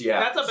are just,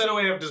 That's a better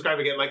way of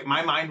describing it. Like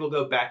my mind will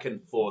go back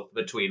and forth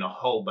between a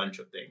whole bunch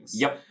of things.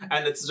 Yep.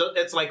 And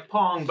it's like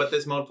Pong, but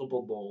there's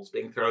multiple balls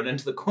being thrown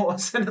into the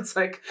course. And it's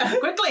like,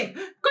 quickly.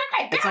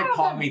 It's like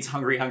Pong meets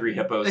Hungry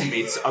Hippos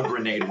meets a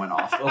grenade went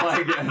off.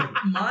 Like,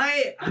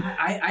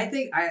 I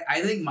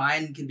think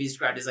mine can be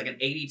described as like an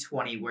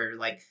 80-20 where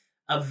like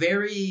a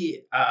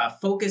very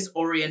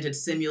focus-oriented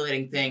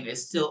simulating thing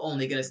is still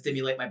only going to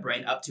stimulate my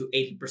brain up to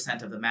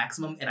 80% of the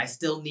maximum, and I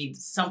still need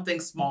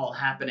something small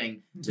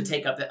happening to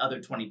take up the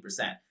other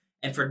 20%.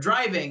 And for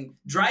driving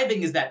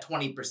is that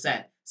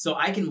 20%. So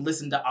I can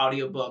listen to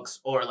audiobooks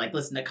or like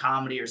listen to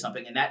comedy or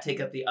something, and that take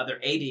up the other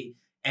 80%.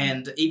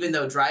 And even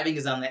though driving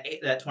is on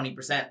that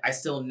 20%, I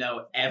still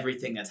know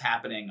everything that's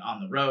happening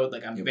on the road.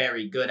 Like I'm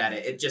very good at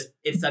it.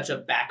 It's such a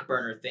back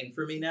burner thing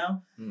for me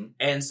now. Mm-hmm.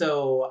 And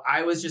so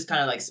I was just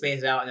kind of like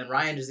spaced out. And then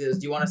Ryan just goes,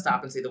 "Do you want to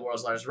stop and see the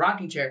world's largest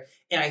rocking chair?"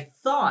 And I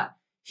thought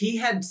he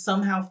had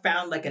somehow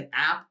found like an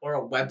app or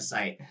a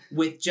website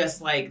with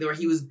just like where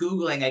he was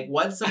Googling like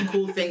what's some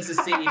cool things to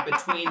see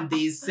between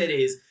these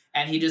cities.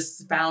 And he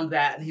just found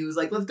that and he was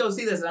like, "Let's go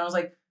see this." And I was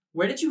like,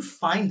 "Where did you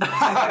find this?"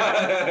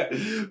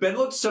 Ben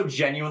looked so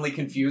genuinely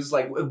confused.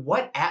 Like,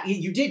 what app?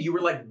 You did. You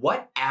were like,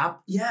 what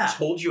app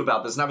told you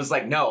about this? And I was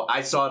like, no,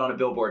 I saw it on a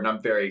billboard and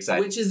I'm very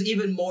excited. Which is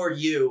even more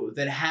you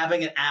than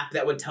having an app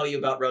that would tell you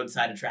about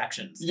roadside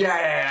attractions.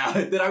 Yeah.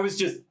 That I was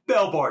just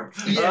billboard.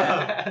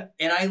 Yeah.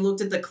 And I looked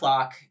at the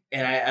clock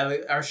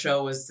and our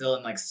show was still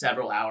in like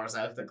several hours.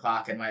 I looked at the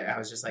clock and I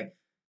was just like,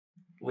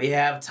 we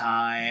have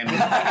time.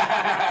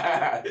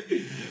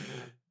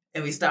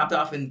 And we stopped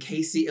off in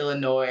Casey,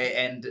 Illinois,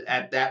 and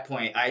at that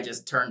point, I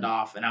just turned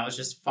off, and I was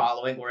just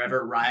following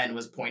wherever Ryan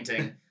was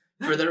pointing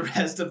for the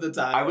rest of the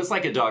time. I was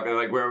like a dog,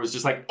 like where it was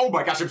just like, oh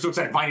my gosh, I'm so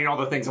excited finding all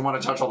the things. I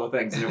want to touch all the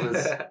things. And it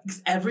was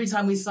every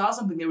time we saw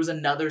something, there was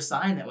another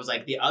sign that was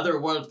like, the other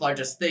world's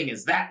largest thing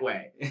is that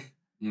way.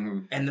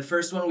 Mm-hmm. And the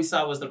first one we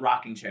saw was the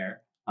rocking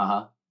chair.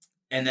 Uh-huh.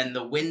 And then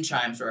the wind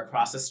chimes were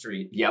across the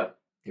street. Yep.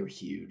 They were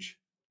huge.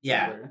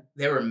 Yeah,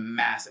 they were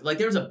massive. Like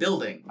there was a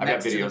building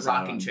next to the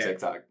rocking chair.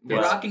 TikTok. The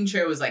rocking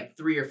chair was like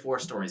 3 or 4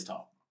 stories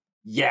tall.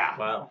 Yeah.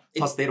 Wow.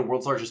 Plus, they had a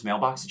world's largest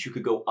mailbox that you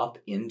could go up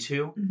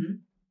into. Mm-hmm.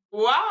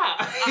 Wow.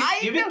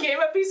 You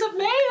became a piece of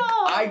mail.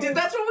 I did.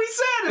 That's what we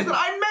said. Is that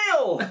I'm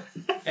mail.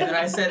 And then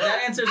I said,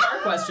 that answers our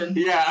question.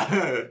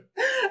 Yeah.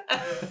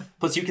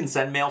 Plus, you can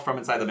send mail from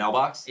inside the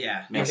mailbox.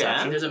 Yeah. There's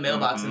a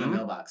mailbox in the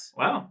mailbox.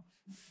 Wow.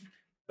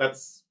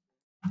 That's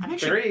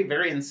very,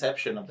 very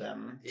inception of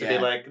them to be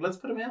like, let's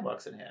put a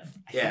mailbox in here.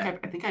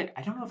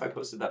 I don't know if I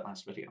posted that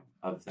last video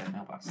of that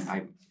mailbox.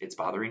 It's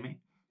bothering me.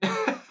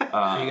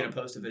 Are you going to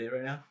post a video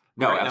right now?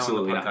 No, right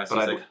absolutely not.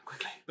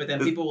 But But then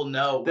people will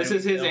know. This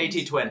is his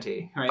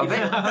 80-20, right?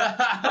 Okay.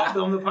 I'll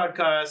film the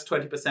podcast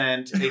 20%,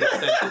 80% is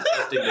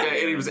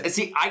posting.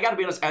 See, I got to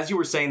be honest. As you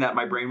were saying that,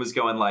 my brain was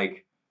going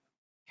like,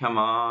 "Come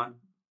on."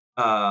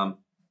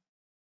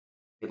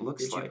 It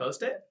looks Did like. Did you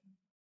post it?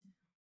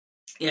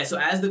 Yeah, so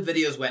as the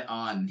videos went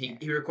on, he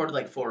recorded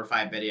like 4 or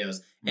 5 videos.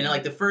 And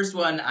like the first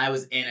one, I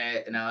was in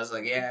it and I was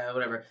like, yeah,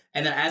 whatever.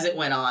 And then as it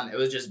went on, it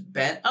was just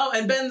Ben. Oh,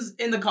 and Ben's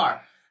in the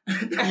car.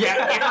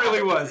 Yeah, it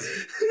really was.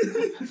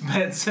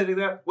 Ben sitting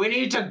there, we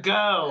need to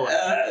go.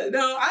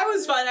 No, I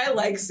was fine. I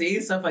like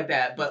seeing stuff like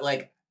that, but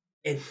like,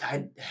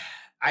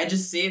 I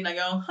just see it and I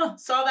go, huh,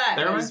 saw that. That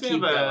and I reminds just me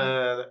keep of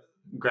going. a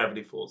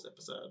Gravity Falls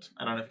episode.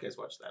 I don't know if you guys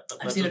watched that, but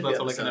I've seen a few that's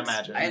all I can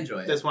episodes. imagine. I enjoy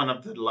it. There's one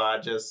of the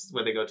largest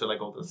where they go to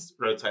like all the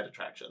roadside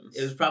attractions.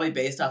 It was probably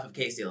based off of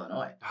Casey,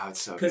 Illinois. Oh,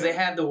 it's so Because good. they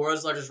had the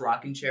world's largest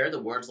rocking chair, the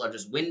world's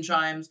largest wind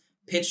chimes,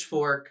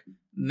 pitchfork,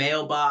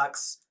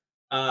 mailbox,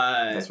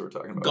 That's what we're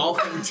talking about.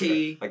 golfing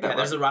tee. Like that Yeah,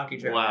 there's a rocking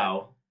chair.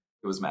 Wow,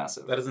 It was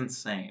massive. that is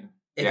insane.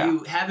 If Yeah.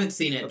 you haven't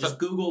seen it, just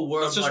Google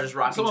world's largest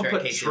rocking someone chair.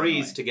 put Casey, trees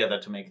Illinois. together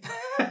to make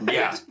that.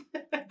 Yeah.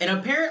 And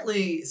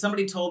apparently,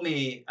 somebody told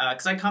me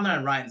because I commented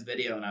on Ryan's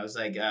video and I was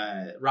like,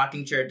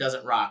 "Rocking chair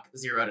doesn't rock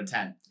 0 out of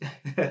 10."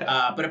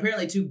 But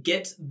apparently, to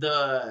get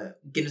the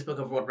Guinness Book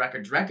of World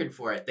Records record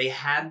for it, they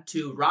had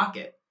to rock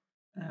it.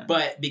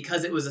 But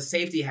because it was a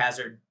safety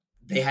hazard,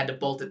 they had to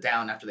bolt it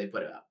down after they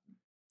put it up,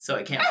 so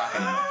it can't rock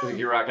anymore. I think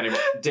you're rocking it.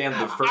 Dan,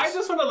 the first. I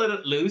just want to let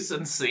it loose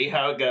and see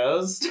how it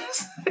goes.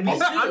 Just Me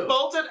too.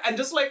 unbolt it and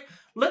just like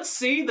let's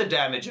see the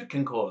damage it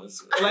can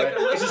cause. Like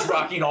It's just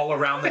rocking all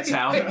around the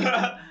town.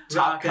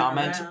 Top Rocking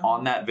comment around.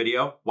 on that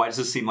video. Why does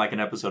this seem like an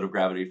episode of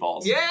Gravity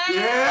Falls?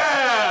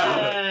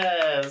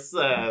 Yes.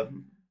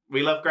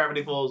 We love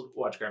Gravity Falls.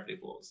 Watch Gravity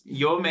Falls.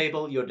 You're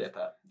Mabel. You're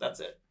Dipper. That's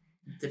it.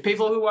 Dipper's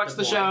People who watch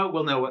the boy. show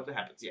will know what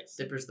happens. Yes.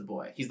 Dipper's the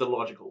boy. He's the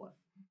logical one.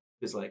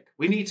 Who's like,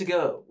 we need to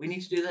go. We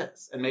need to do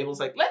this. And Mabel's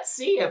like, let's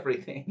see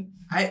everything.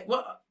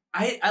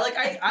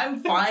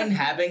 I'm fine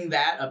having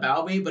that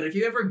about me, but if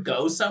you ever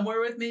go somewhere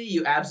with me,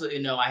 you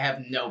absolutely know I have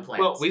no plans.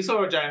 Well, we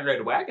saw a giant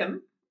red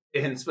wagon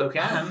in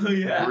Spokane. Oh,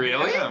 yeah.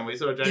 Really? Yeah, we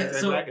saw a giant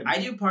red so wagon. I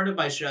do part of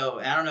my show,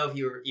 and I don't know if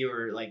you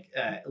were like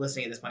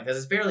listening at this point because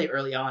it's fairly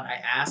early on. I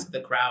ask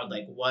the crowd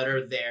like, what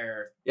are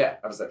their I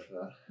was there for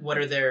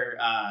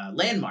that.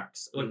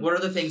 landmarks? Like, what are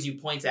the things you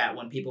point at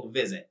when people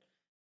visit?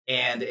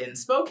 And in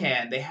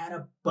Spokane, they had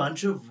a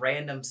bunch of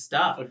random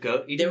stuff. A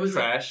goat eating There was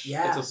trash.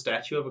 yeah. It's a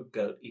statue of a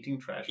goat eating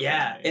trash.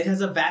 Yeah, it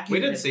has a vacuum. We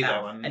in didn't its see that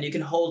mouth, one. and you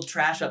can hold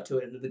trash up to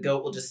it, and the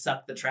goat will just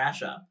suck the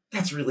trash up.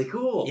 That's really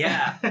cool.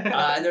 Yeah,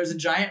 and there was a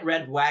giant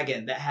red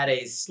wagon that had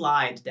a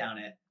slide down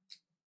it,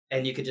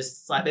 and you could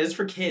just slide. It was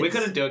for kids. We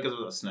couldn't do it because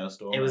it was a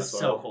snowstorm. It was as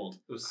so well. cold.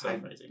 It was so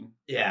freezing.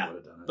 Yeah, I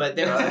would've done it. but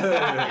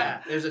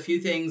there, there's a few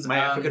things. My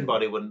African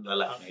body wouldn't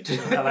allow me to.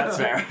 No, that's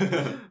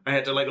fair. I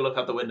had to like look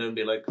out the window and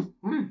be like,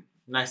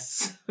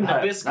 nice.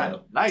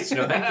 Nabisco. Nice.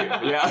 No,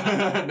 thank you.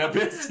 Yeah.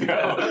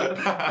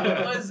 Nabisco.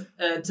 It was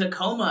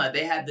Tacoma.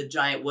 They had the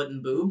giant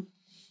wooden boob.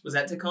 Was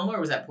that Tacoma or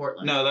was that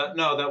Portland? No,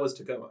 that was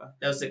Tacoma.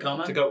 That was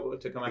Tacoma?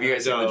 Tacoma. Have you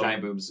guys seen the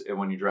giant boobs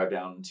when you drive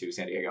down to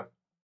San Diego?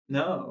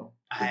 No.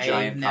 I've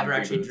giant never concrete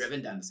actually boots?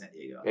 driven down to San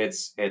Diego.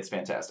 It's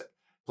fantastic.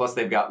 Plus,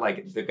 they've got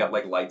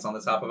lights on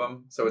the top of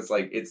them, so it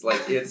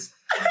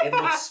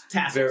looks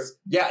Tassels.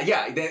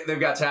 They've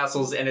got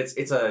tassels, and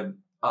it's a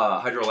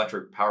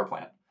hydroelectric power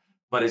plant,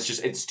 but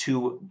it's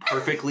two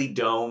perfectly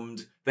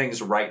domed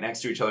things right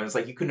next to each other. And it's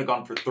like you couldn't have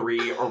gone for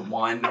 3 or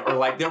 1 or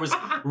like there was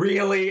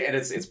really, and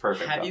it's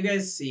perfect. Have you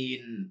guys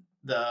seen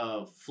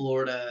the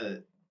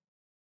Florida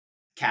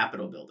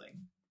Capitol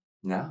building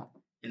No.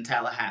 in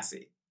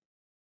Tallahassee?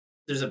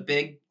 There's a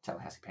big,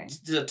 Tallahassee Pain.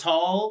 there's a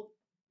tall,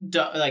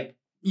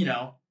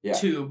 Yeah.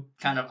 tube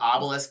kind of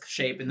obelisk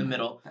shape in the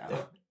middle,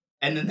 No.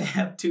 and then they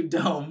have 2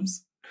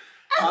 domes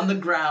on the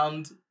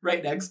ground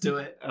right next to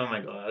it, Oh my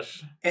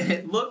gosh. and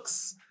it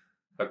looks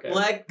Okay.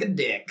 like a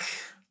dick.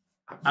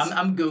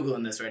 I'm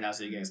Googling this right now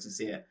so you guys can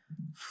see it.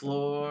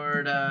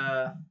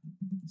 Florida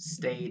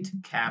State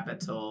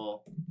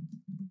Capitol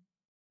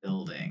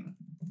building.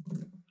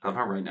 I love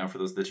how right now, for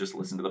those that just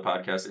listen to the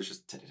podcast, it's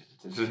just.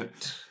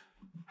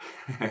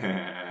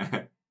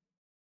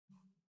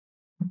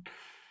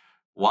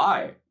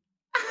 Why?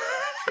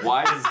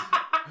 Why does.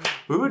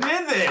 Who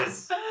did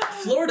this?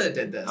 Florida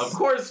did this. Of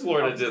course,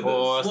 Florida did this.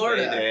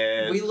 Florida. they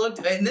did. We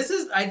looked, and this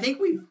is. I think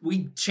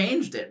we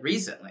changed it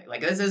recently.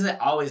 Like this hasn't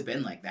always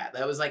been like that.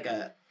 That was like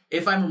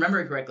if I'm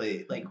remembering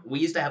correctly, like we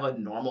used to have a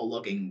normal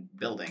looking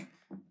building,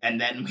 and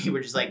then we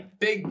were just like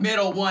big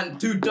middle one,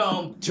 2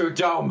 dome. 2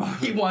 dome.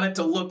 He wanted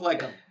to look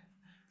like a.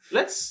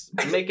 Let's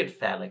make it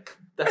phallic.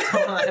 That's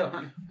all I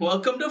want.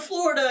 Welcome to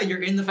Florida.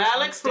 You're in the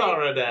Phallic state.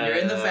 Florida. You're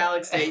in the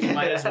phallic state. You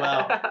might as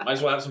well. Might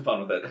as well have some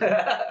fun with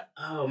it.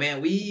 Oh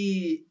man,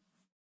 we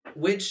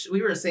were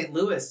in St.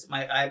 Louis.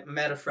 I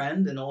met a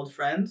friend, an old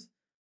friend.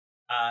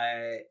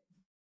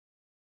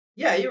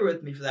 Yeah, you were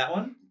with me for that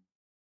one.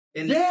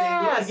 In St.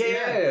 Louis.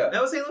 Yeah.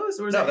 That was St. Louis,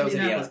 or was No, that that was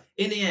Indianapolis?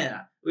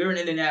 Indiana. We were in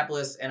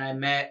Indianapolis, and I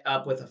met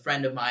up with a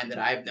friend of mine that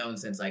I've known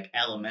since like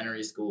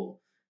elementary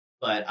school,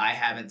 but I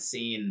haven't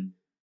seen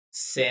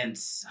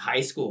since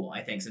high school.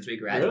 I think since we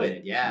graduated.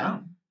 Really? Yeah.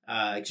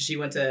 Wow. She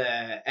went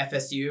to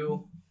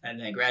FSU and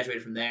then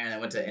graduated from there, and I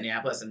went to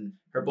Indianapolis, and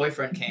her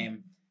boyfriend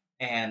came,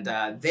 and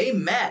they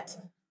met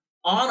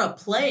on a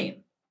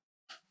plane.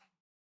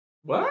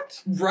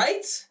 What?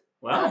 Right?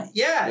 Wow.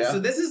 Yeah. Yeah. So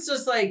this is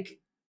just like,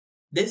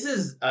 this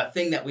is a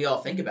thing that we all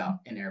think about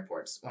in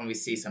airports when we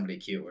see somebody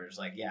cute. We're just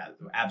like, yeah,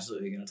 we're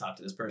absolutely going to talk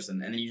to this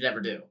person, and then you never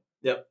do.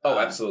 Yep. Oh,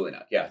 absolutely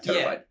not. Yeah,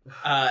 terrified.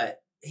 Yeah.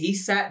 He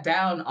sat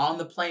down on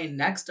the plane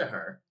next to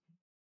her,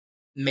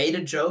 made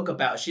a joke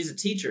about, she's a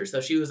teacher,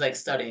 so she was like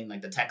studying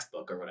like the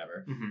textbook or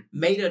whatever.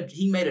 Mm-hmm.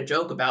 He made a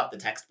joke about the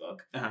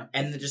textbook, Uh-huh.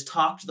 and then just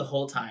talked the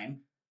whole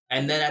time.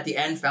 And then at the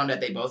end found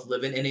out they both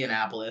live in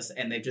Indianapolis,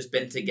 and they've just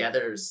been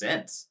together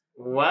since.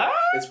 What?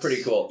 It's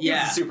pretty cool.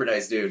 Yeah. He's a super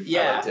nice dude.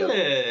 Yeah. I liked him.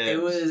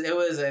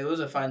 It was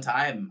a fun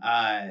time.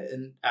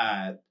 And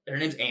her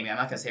name's Amy. I'm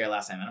not gonna say her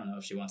last name. I don't know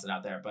if she wants it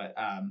out there, but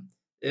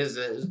it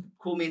was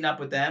cool meeting up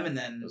with them. And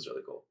then It was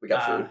really cool. We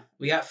got food.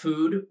 We got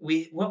food.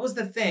 What was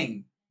the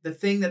thing? The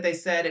thing that they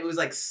said, it was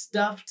like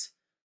stuffed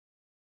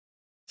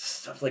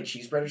Stuff like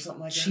cheese bread or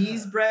something like that.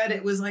 cheese bread.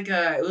 It was like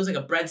a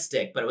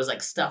breadstick, but it was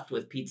like stuffed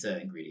with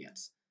pizza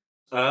ingredients.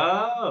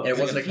 Oh. And it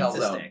wasn't like a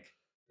calzone. stick.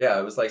 Yeah,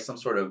 it was like some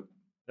sort of.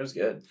 It was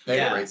good. They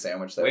had Yeah. a great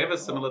sandwich there. We have a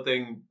similar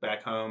thing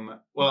back home.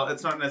 Well,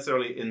 it's not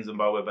necessarily in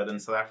Zimbabwe, but in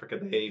South Africa,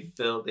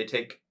 they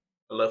take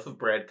a loaf of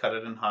bread, cut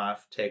it in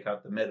half, take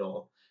out the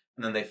middle,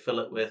 and then they fill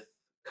it with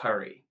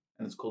curry,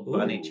 and it's called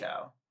bunny Ooh.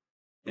 chow.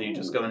 And you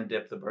just go and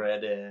dip the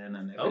bread in,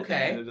 and everything.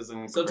 Okay. And it is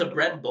incredible. So it's a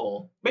bread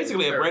bowl.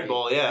 Basically a bread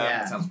bowl, yeah. Yeah.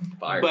 That sounds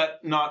fire.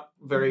 But not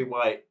very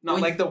white. Not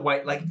Well, like the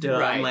white, like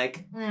dumb, right.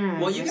 like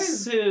Well, you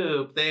guys-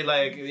 soup. They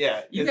like,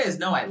 yeah. You it's- guys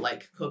know I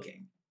like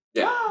cooking.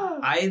 Yeah.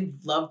 I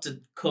love to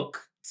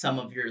cook some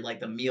of your like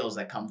the meals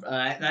that come from.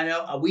 And I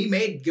know we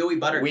made gooey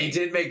butter We cake.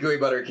 did make gooey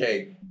butter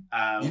cake.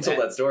 You told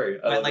that story.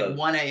 I At love like that.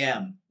 1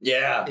 a.m.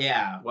 Yeah.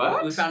 Yeah.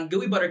 What? We found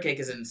gooey butter cake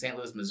is in St.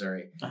 Louis,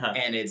 Missouri. Uh-huh.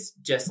 And it's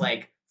just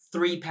like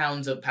 3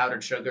 pounds of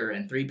powdered sugar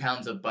and 3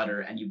 pounds of butter,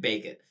 and you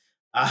bake it.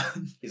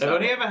 He's I've not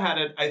only wrong. ever had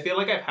it. I feel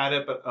like I've had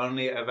it, but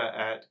only ever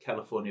at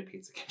California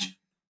Pizza Kitchen.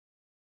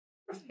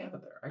 Yeah,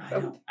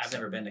 there. I've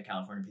never been to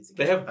California Pizza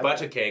They Kitchen. have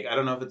butter cake. I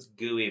don't know if it's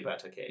gooey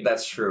butter cake.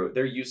 That's true.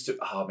 They're used to.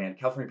 Oh man,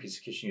 California Pizza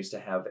Kitchen used to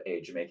have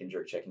a Jamaican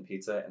jerk chicken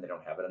pizza, and they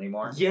don't have it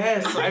anymore.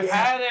 Yes, I've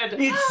had it.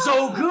 It's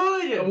so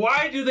good.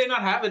 Why do they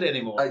not have it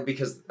anymore?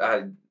 Because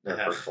they're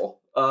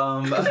hurtful.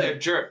 Because they're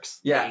jerks.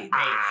 Yeah. They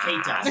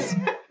hate us.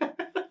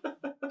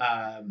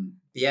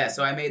 Yeah,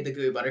 so I made the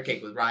gooey butter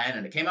cake with Ryan,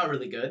 and it came out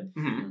really good.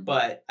 Mhm.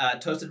 But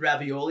toasted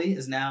ravioli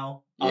is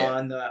now Yeah.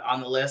 on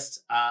the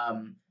list.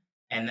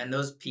 And then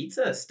those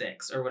pizza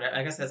sticks or whatever.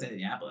 I guess that's in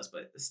Indianapolis,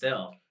 but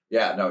still.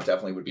 Yeah. No,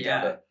 definitely would be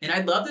down Yeah, to. and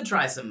I'd love to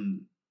try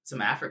some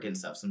African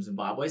stuff, some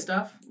Zimbabwe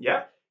stuff.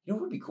 Yeah, You know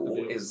what would be cool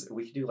That'd be is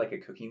we could do like a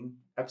cooking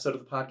episode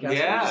of the podcast. Where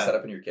Yeah. you just set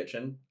up in your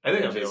kitchen. I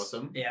think that'd be Just-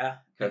 awesome. Yeah,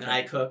 and then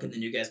I cook, and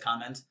then you guys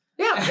comment.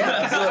 Yeah.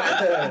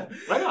 Absolutely.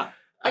 Why not?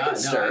 I can No,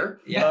 stir.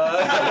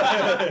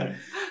 yeah.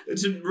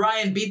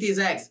 Ryan, beat these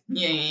eggs.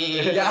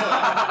 Yeah.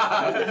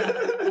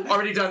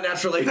 Already done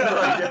naturally.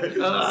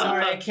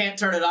 Sorry, I can't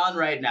turn it on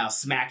right now.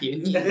 Smack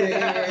you.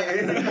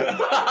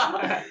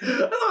 I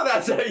love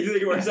that's how you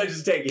think it works. I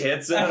just take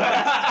hits.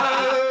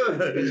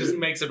 It just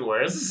makes it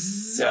worse.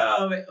 So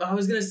I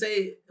was gonna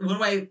say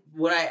when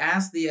I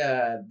asked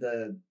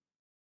the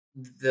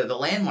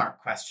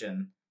landmark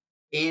question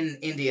in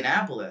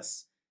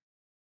Indianapolis,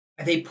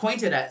 they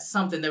pointed at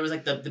something. There was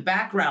like the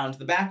background,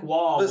 the back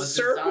wall, The was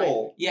circle.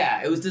 Designed,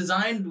 yeah, it was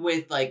designed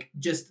with like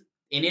just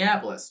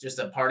Indianapolis, just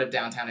a part of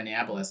downtown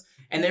Indianapolis,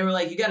 and they were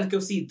like, "You got to go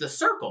see the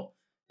circle,"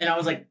 and I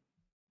was like,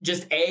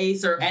 "Just any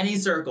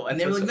circle," and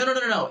they were like,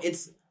 "No,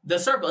 it's the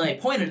circle," and they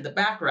pointed at the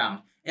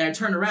background, and I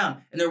turned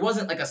around, and there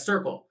wasn't like a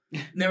circle.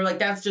 And they were like,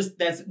 that's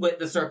what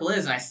the circle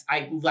is. And I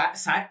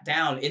sat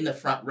down in the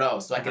front row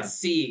so I could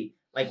see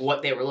like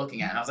what they were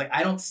looking at. And I was like,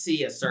 I don't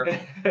see a circle.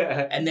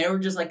 And they were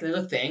just like, there's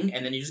a thing,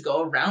 and then you just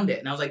go around it.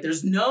 And I was like,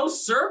 there's no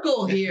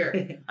circle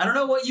here. I don't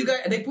know what you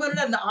guys, they pointed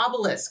at an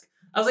obelisk.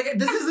 I was like,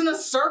 this isn't a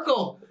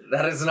circle.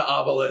 That is an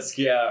obelisk.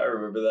 Yeah, I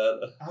remember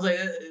that. I was like,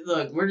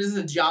 look, this is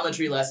a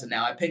geometry lesson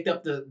now. I picked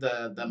up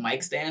the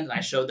mic stand and I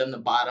showed them the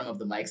bottom of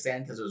the mic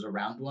stand because it was a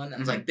round one. And I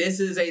was like, this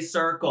is a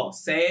circle.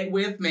 Say it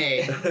with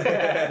me.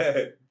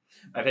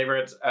 My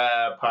favorite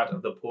part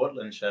of the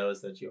Portland show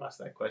is that you asked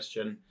that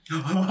question.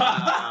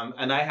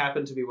 And I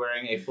happen to be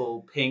wearing a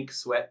full pink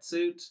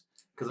sweatsuit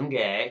because I'm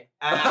gay.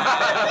 Thanks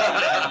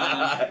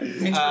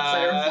for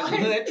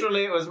clarifying.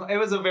 Literally, it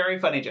was a very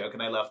funny joke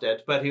and I loved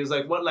it. But he was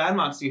like, what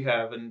landmarks do you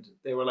have? And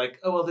they were like,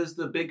 oh, well, there's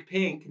the Big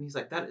Pink. And he's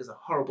like, that is a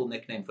horrible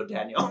nickname for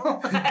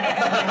Daniel.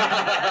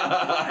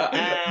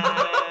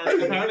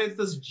 And apparently it's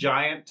this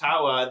giant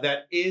tower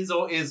that is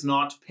or is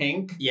not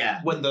pink.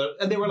 Yeah.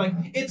 And they were like,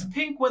 it's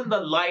pink when the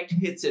light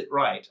hits it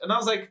right. And I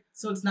was like,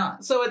 So it's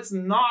not. so it's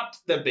not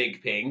the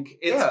Big Pink.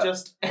 It's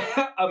just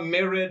a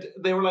mirrored.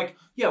 They were like,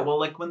 yeah, well,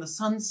 like when the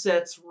sun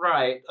sets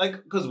right,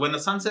 like because when the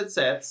sunset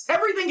sets,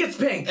 Everything gets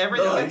pink.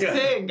 everything gets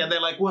pink, and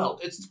they're like, well,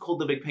 it's called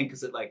the Big Pink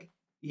because it like,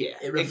 yeah,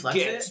 It reflects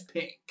gets it?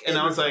 pink. And It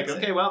I was like,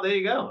 reflects okay, it. well, there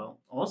you go, well,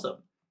 awesome.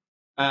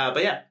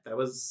 But yeah, that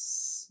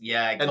was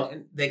Yeah,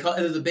 and they call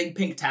it the Big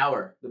Pink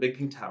Tower. the Big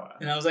Pink Tower.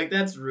 And I was like,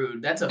 that's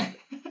rude.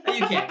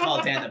 You can't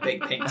call Dan the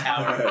Big Pink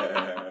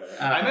Tower.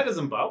 I met a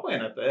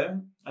Zimbabwean at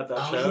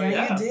that show.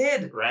 Yeah, you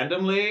did.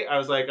 Randomly, I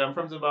was like, I'm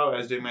from Zimbabwe. I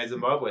was doing my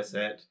Zimbabwe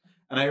set,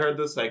 and I heard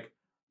this like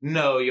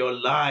no, you're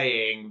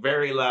lying,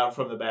 very loud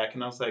from the back.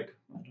 And I was like,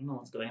 I don't know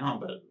what's going on,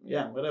 but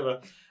yeah,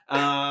 whatever.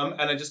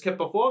 And I just kept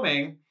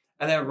performing.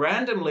 And then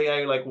randomly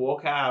I like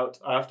walk out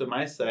after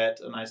my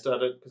set and I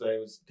started, because I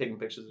was taking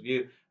pictures of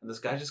you, and this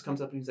guy just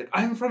comes up and he's like,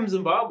 I'm from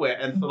Zimbabwe.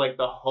 And for like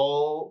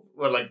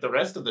the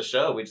rest of the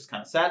show, we just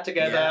kind of sat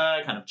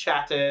together, kind of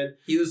chatted.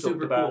 He was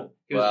super cool.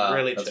 He was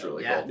really chill.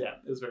 Really cool. Cool. Yeah,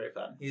 it was very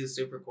fun. He was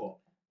super cool.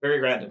 Very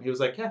random. He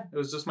was like, yeah, it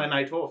was just my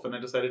night off and I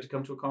decided to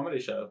come to a comedy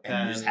show.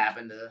 And we just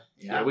happened to,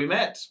 yeah, we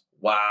met.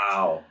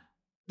 Wow.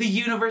 The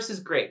universe is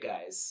great,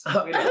 guys.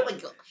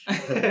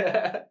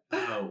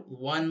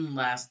 One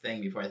last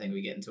thing before I think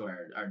we get into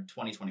our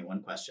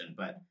 2021 question,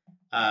 but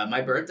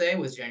my birthday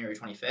was January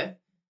 25th.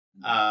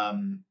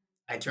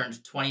 I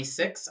turned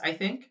 26, I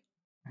think.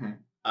 Mm-hmm.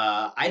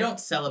 I don't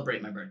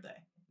celebrate my birthday.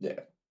 Yeah.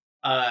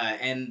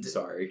 And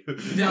sorry.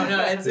 No,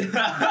 it's it's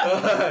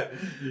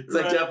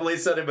like definitely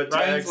sending a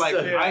text. Like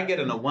I get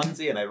in a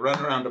onesie and I run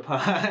around a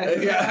pie.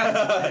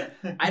 Yeah.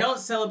 I don't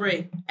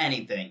celebrate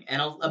anything,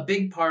 and a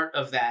big part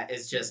of that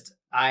is just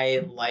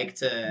I like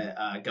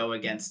to go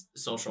against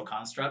social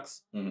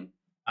constructs.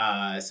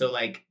 Mm-hmm. So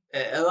like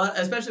a lot,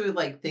 especially with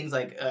like things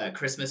like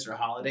Christmas or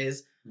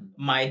holidays.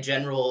 My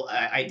general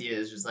idea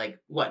is just like,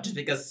 what? Just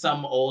because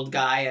some old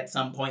guy at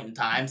some point in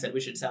time said we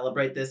should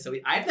celebrate this, so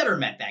I've never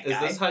met that guy. Is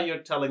this how you're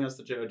telling us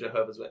that you're a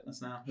Jehovah's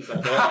Witness now? Is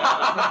that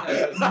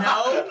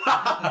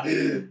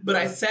no, but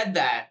I said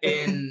that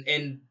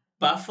in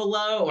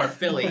Buffalo or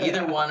Philly,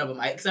 either one of them.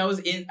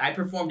 Because I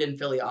performed in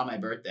Philly on my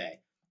birthday,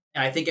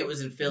 and I think it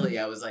was in Philly.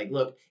 I was like,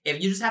 look, if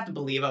you just have to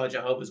believe I'm a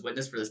Jehovah's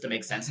Witness for this to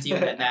make sense to you,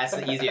 then that's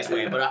the easiest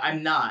way. But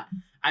I'm not.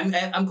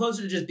 I'm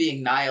closer to just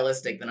being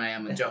nihilistic than I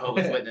am a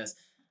Jehovah's Witness.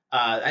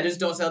 I just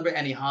don't celebrate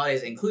any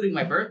holidays, including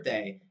my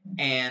birthday.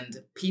 And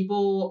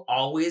people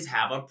always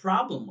have a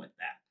problem with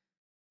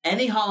that.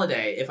 Any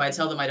holiday, if I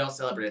tell them I don't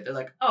celebrate it, they're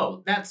like,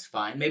 oh, that's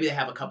fine. Maybe they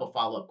have a couple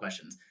follow-up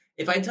questions.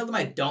 If I tell them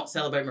I don't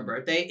celebrate my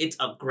birthday, it's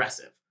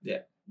aggressive. Yeah.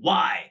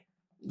 Why?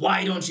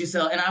 Why don't you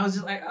celebrate? And I was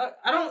just like,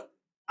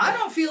 I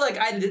don't feel like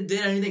I did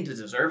anything to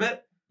deserve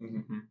it.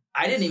 Mm-hmm.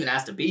 I didn't even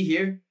ask to be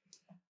here.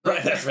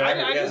 Right, that's right.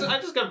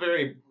 I just got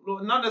very,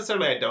 not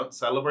necessarily I don't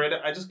celebrate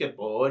it, I just get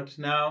bored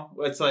now.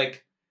 It's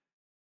like,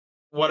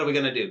 what are we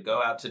going to do?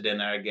 Go out to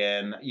dinner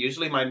again?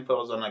 Usually mine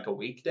falls on like a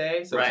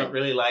weekday, so it's not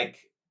really like,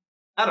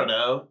 I don't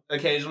know.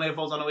 Occasionally it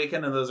falls on a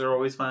weekend, and those are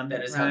always fun.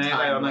 That is how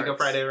time on works. Like a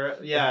Friday.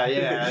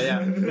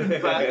 Yeah.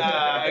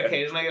 But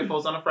occasionally it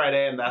falls on a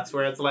Friday, and that's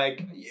where it's like,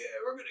 yeah,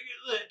 we're going to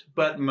get lit.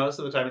 But most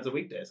of the time it's a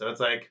weekday, so it's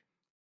like,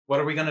 what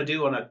are we going to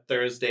do on a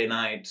Thursday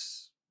night?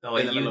 Oh,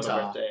 in middle of a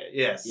birthday?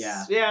 Yes.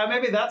 Yeah,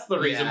 maybe that's the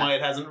reason why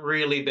it hasn't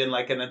really been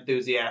like an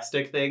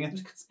enthusiastic thing. It's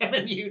because I'm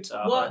in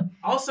Utah. Well,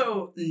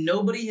 also,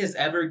 nobody has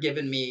ever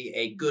given me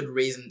a good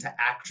reason to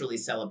actually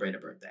celebrate a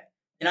birthday.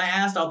 And I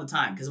asked all the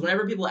time, because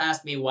whenever people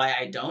ask me why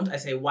I don't, I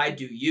say, why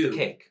do you? The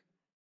cake.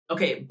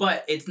 Okay,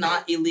 but it's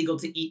not illegal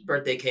to eat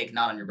birthday cake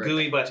not on your birthday.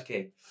 Gooey butter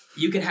cake.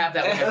 You can have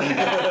that whenever you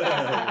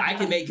want. I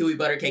can make gooey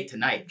butter cake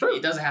tonight. True.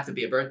 It doesn't have to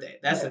be a birthday.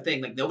 That's the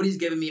thing. Like, nobody's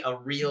given me a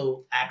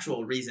real,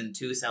 actual reason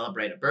to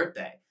celebrate a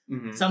birthday.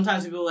 Mm-hmm.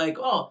 Sometimes people are like,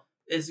 oh,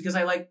 it's because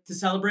I like to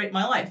celebrate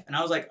my life. And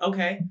I was like,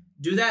 okay,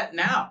 do that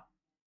now.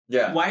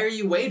 Yeah. Why are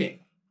you waiting?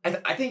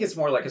 I think it's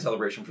more like a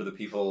celebration for the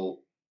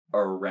people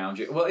around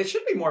you. Well, it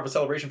should be more of a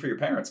celebration for your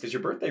parents, because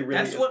your birthday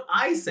really That's what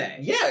I say.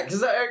 Yeah,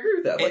 because I agree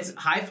with that. Like, It's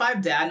high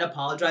five dad and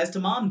apologize to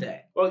mom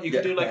day. Well, you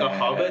could do like a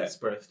Hobbit's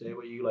birthday,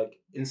 where you like,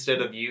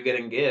 instead of you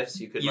getting gifts,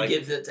 you could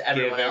give it to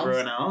everyone give else.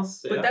 everyone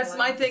else. But that's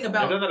my thing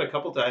about... I've done that a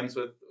couple times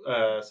with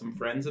some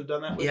friends have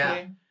done that with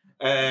me.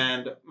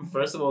 And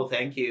first of all,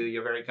 thank you.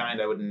 You're very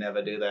kind. I would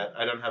never do that.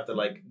 I don't have the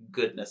like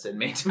goodness in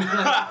me to be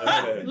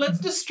like, let's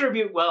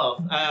distribute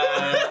wealth.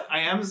 I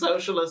am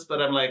socialist,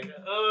 but I'm like,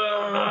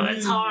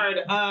 it's hard.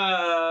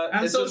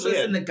 I'm it's socialist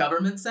in the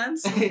government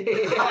sense. but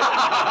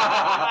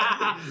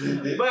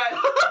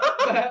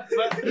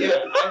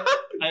yeah,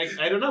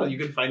 I don't know. You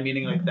can find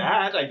meaning like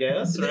that, I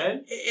guess,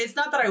 right? It's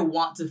not that I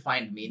want to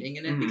find meaning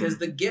in it, because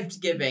the gift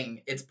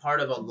giving, it's part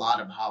of a lot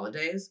of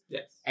holidays.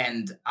 Yes.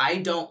 And I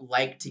don't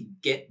like to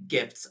get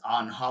gifts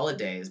on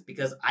holidays,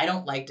 because I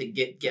don't like to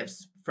get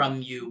gifts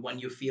from you when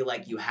you feel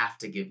like you have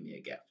to give me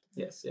a gift.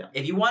 Yes, yeah.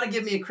 If you want to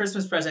give me a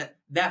Christmas present,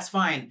 that's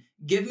fine.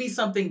 Give me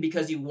something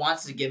because you want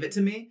to give it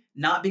to me,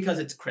 not because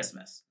it's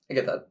Christmas. I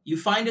get that. You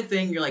find a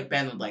thing, you're like,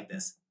 Ben would like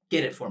this.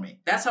 Get it for me.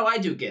 That's how I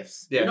do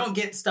gifts. Yeah. You don't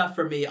get stuff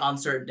from me on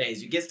certain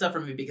days. You get stuff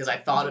from me because I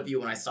thought of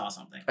you when I saw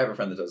something. I have a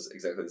friend that does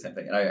exactly the same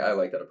thing, and I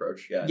like that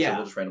approach. Yeah. So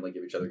we'll just randomly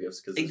give each other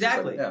gifts.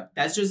 Exactly. Like,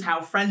 that's just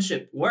how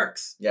friendship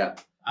works. Yeah.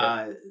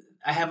 I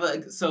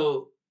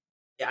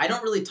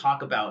don't really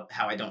talk about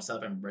how I don't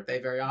celebrate my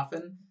birthday very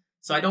often.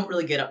 So I don't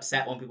really get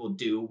upset when people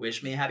do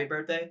wish me a happy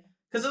birthday.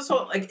 Because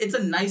also, like, it's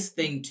a nice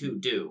thing to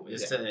do.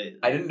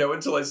 I didn't know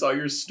until I saw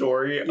your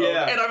story. And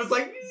I was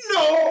like,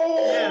 no!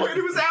 Yeah. And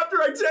it was after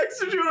I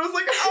texted you, and I was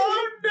like,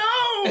 oh,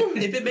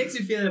 no! If it makes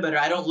you feel any better,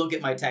 I don't look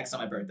at my texts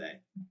on my birthday.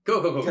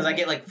 Cool. Because I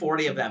get like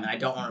 40 of them, and I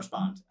don't want to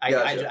respond.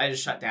 I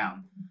just shut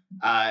down.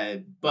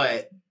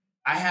 But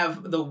I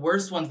have the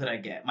worst ones that I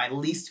get. My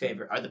least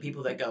favorite are the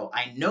people that go,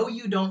 I know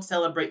you don't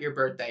celebrate your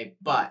birthday,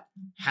 but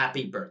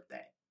happy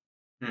birthday.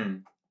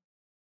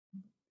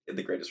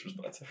 The greatest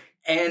response ever.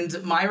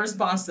 And my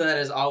response to that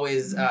is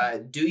always,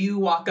 do you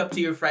walk up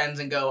to your friends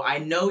and go, I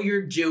know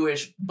you're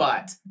Jewish,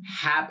 but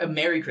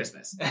Merry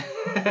Christmas. And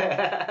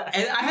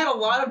I had a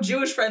lot of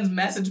Jewish friends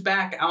message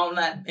back on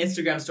that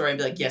Instagram story and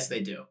be like, yes, they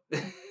do.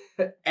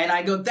 And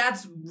I go,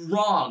 that's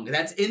wrong.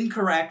 That's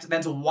incorrect.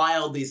 That's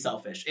wildly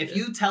selfish. If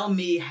you tell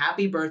me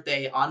happy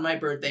birthday on my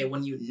birthday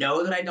when you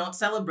know that I don't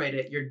celebrate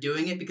it, you're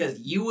doing it because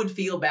you would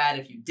feel bad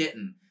if you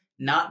didn't.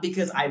 Not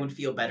because I would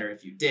feel better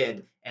if you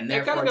did, and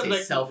therefore it's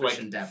a selfish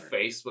endeavor.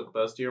 Facebook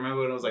post. Do you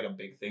remember when it was like a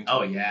big thing to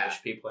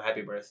wish people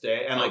happy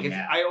birthday? And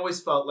I always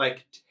felt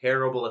like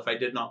terrible if I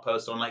did not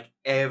post on like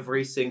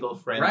every single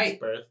friend's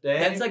birthday.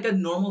 That's like a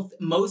normal.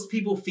 Most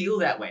people feel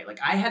that way.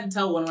 Like I had to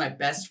tell one of my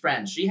best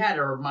friends. She had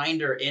a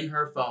reminder in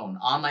her phone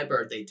on my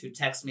birthday to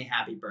text me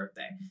happy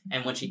birthday,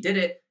 and when she did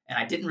it, and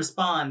I didn't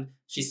respond,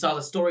 she saw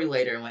the story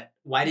later and went,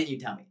 "Why didn't you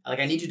tell me? Like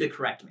I need you to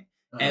correct me."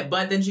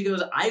 But then she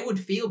goes, "I would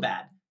feel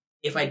bad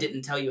if I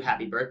didn't tell you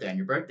happy birthday on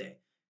your birthday."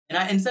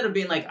 And instead of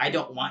being like, I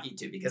don't want you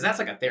to, because that's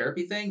like a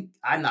therapy thing,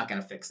 I'm not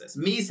going to fix this.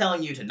 Me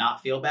telling you to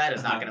not feel bad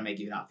is not going to make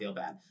you not feel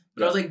bad.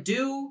 But I was like,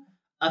 do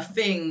a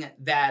thing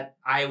that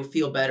I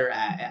feel better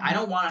at. I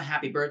don't want a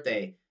happy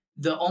birthday.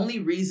 The only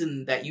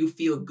reason that you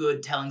feel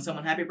good telling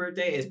someone happy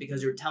birthday is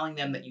because you're telling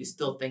them that you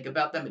still think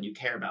about them and you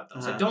care about them.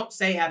 So don't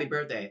say happy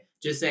birthday.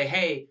 Just say,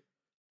 hey,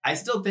 I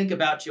still think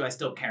about you. I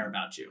still care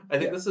about you. I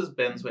think this is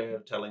Ben's way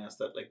of telling us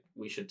that like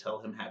we should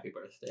tell him happy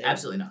birthday.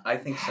 Absolutely not. I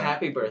think so.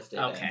 Happy birthday,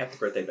 okay. Ben. Happy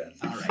birthday, Ben.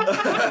 All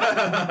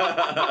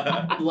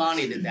right.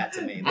 Lonnie did that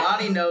to me.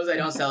 Lonnie knows I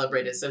don't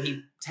celebrate it, so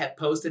he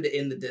posted it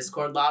in the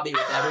Discord lobby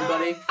with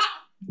everybody,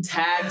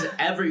 tagged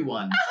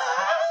everyone,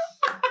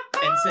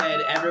 and said,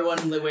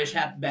 "Everyone wish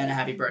Ben a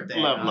happy birthday."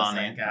 Love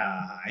Lonnie. Like,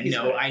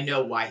 I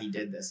know why he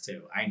did this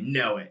too. I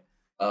know it.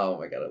 Oh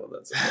my god, I love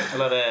that so much. I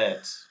love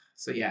it.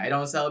 So yeah, I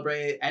don't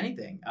celebrate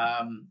anything.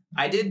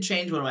 I did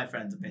change one of my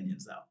friends'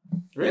 opinions though.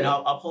 Really? And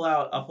I'll pull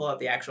out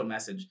the actual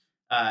message.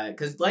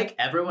 Because like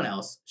everyone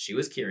else, she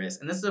was curious,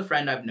 and this is a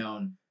friend I've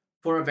known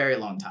for a very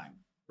long time,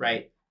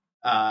 right?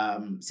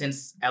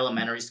 Since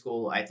elementary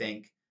school, I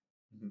think.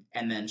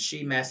 And then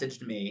she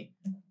messaged me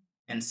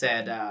and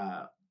said,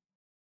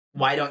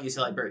 "Why don't you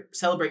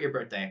celebrate your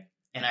birthday?"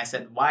 And I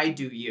said, "Why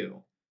do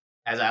you?"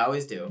 As I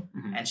always do.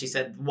 Mm-hmm. And she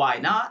said, "Why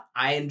not?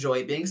 I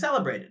enjoy being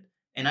celebrated."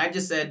 And I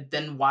just said,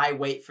 then why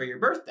wait for your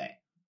birthday?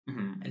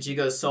 Mm-hmm. And she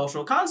goes,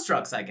 social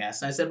constructs, I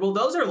guess. And I said, well,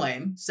 those are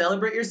lame.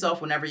 Celebrate yourself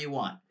whenever you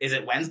want. Is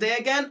it Wednesday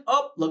again?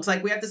 Oh, looks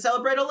like we have to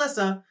celebrate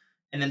Alyssa.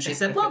 And then she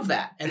said, love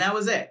that. And that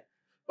was it.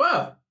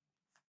 Wow.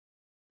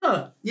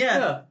 Huh.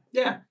 Yeah.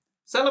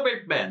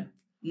 Celebrate Ben.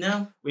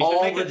 No. We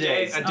should make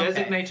a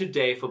designated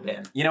day for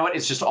Ben. You know what?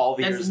 It's just all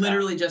the years. That's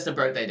literally just a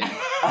birthday day.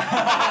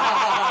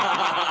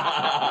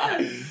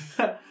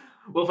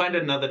 We'll find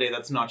another day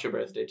that's not your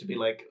birthday to be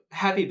like,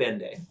 Happy Ben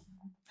Day.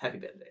 Happy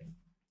Ben Day.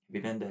 Happy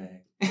Ben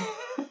Day.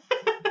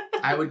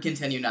 I would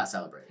continue not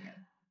celebrating it.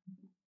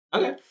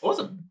 Okay,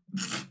 awesome.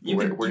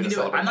 We're gonna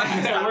do it. I'm not going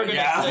to celebrate.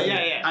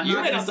 Yeah.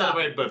 You're going to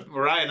celebrate, but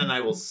Ryan and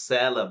I will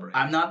celebrate.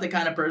 I'm not the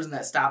kind of person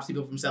that stops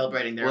people from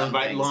celebrating their own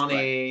things. We'll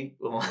invite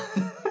Lonnie.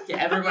 Yeah,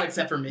 everyone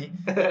except for me.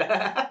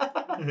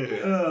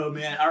 Oh,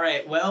 man. All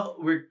right. Well,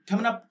 we're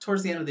coming up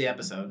towards the end of the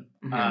episode.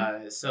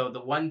 Mm-hmm. So the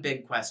one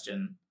big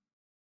question,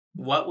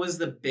 what was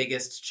the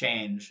biggest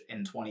change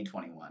in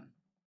 2021?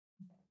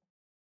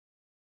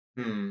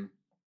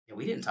 Yeah,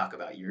 we didn't talk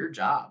about your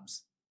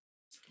jobs.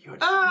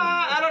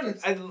 I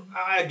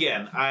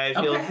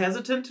feel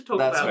hesitant to talk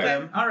about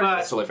them. All right.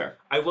 That's totally fair.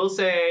 I will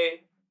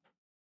say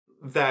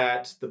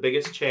that the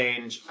biggest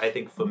change, I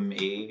think, for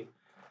me,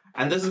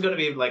 and this is going to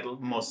be like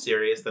more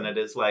serious than it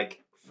is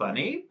like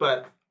funny,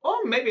 but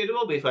maybe it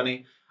will be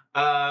funny.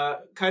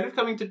 Kind of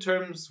coming to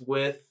terms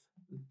with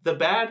the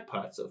bad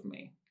parts of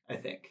me, I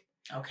think.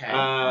 Okay.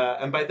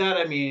 And by that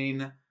I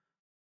mean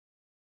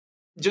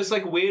just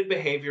like weird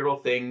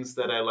behavioral things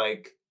that I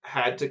like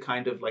had to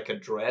kind of like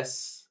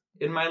address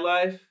in my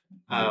life,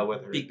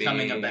 whether it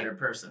becoming a better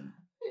person.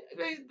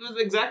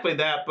 Exactly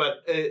that,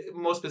 but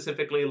more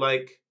specifically,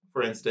 like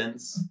for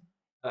instance,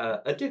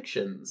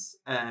 addictions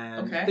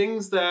and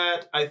things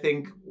that I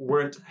think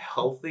weren't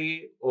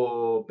healthy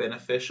or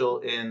beneficial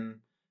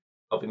in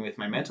helping me with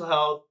my mental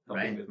health,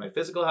 helping me with my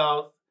physical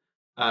health.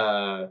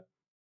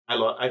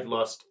 I've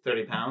lost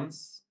 30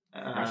 pounds.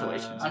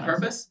 Congratulations. On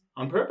purpose?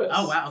 On purpose.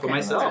 Oh, wow. Okay. For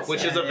myself,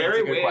 which is a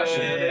very weird question.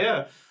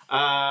 Yeah.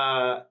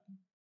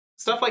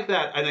 Stuff like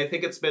that. And I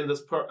think it's been this,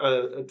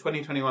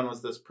 2021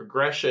 was this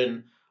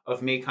progression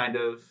of me kind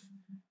of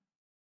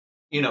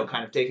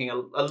taking a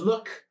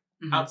look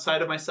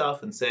outside of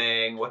myself and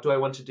saying, what do I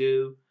want to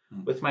do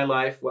with my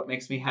life? What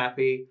makes me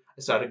happy?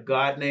 I started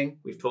gardening.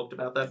 We've talked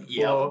about that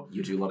before.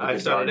 You do love a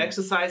I've started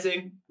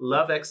exercising.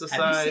 Love exercise.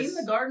 Have you seen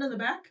the garden in the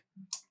back?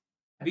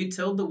 Have you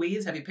tilled the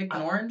weeds? Have you picked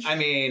an orange? I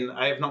mean,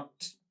 I have not.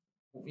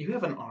 You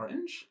have an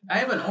orange? I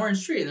have an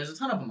orange tree, and there's a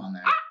ton of them on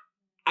there.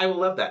 I will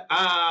love that.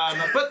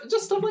 But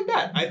just stuff like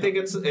that. I think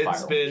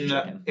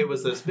it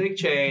was this big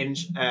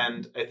change,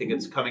 and I think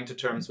it's coming to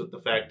terms with the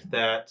fact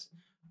that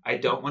I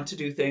don't want to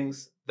do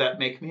things that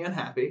make me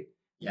unhappy.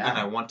 Yeah. And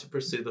I want to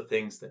pursue the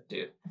things that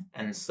do.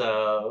 And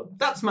so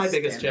that's my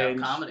biggest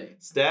change.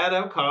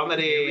 Stand-up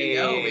comedy. Here we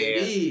go,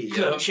 baby.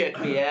 Come check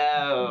me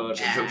out.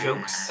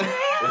 Jokes.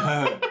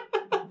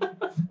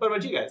 What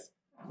about you guys?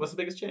 What's the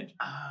biggest change?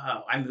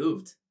 I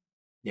moved.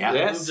 Yeah.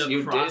 Yes, I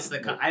moved across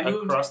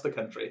the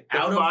country. The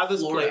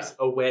farthest place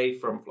away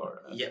from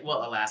Florida. Yeah,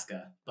 well,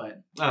 Alaska,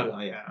 but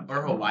yeah.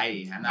 Or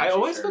Hawaii. I'm not I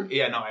always sure.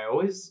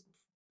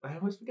 I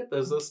always forget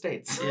those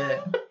states.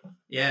 Yeah.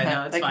 Yeah,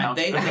 no, it's fine.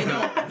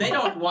 They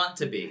don't want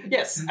to be.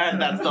 Yes, and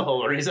that's the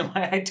whole reason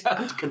why I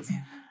don't.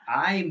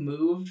 I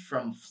moved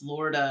from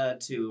Florida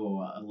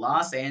to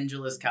Los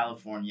Angeles,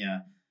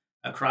 California,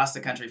 across the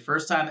country.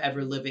 First time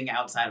ever living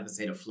outside of the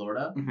state of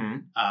Florida.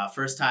 Mm-hmm.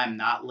 First time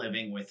not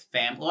living with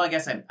family. Well, I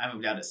guess I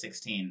moved out at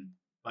 16,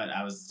 but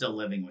I was still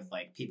living with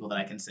like people that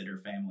I consider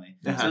family.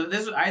 Uh-huh.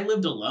 So I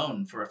lived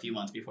alone for a few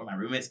months before my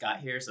roommates got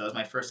here. So it was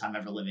my first time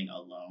ever living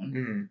alone.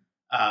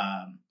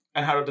 Mm-hmm.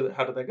 And how did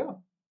that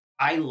go?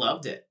 I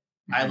loved it.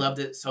 Mm-hmm. I loved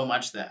it so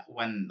much that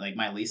when like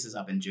my lease is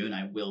up in June,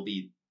 I will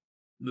be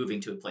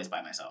moving to a place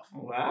by myself.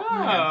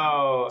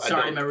 Wow.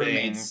 Sorry, my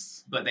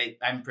roommates, but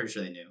I'm pretty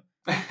sure they knew.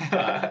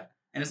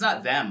 And it's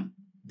not them.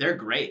 They're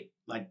great.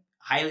 Like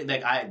highly,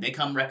 like they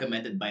come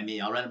recommended by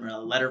me. I'll write them a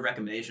letter of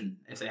recommendation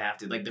if they have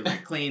to. Like they're very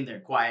clean,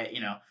 they're quiet,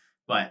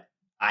 but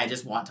I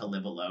just want to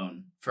live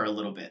alone for a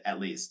little bit at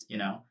least,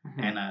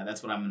 Mm-hmm. And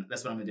that's what I'm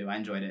gonna do. I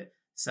enjoyed it.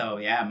 So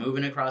yeah,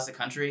 moving across the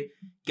country,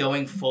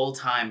 going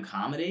full-time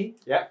comedy.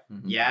 Yeah.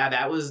 Mm-hmm. Yeah,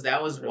 that was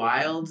really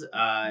wild.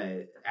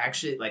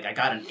 Actually, like I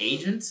got an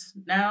agent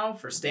now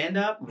for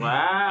stand-up.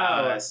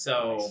 Wow.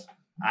 So nice.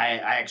 I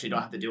actually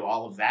don't have to do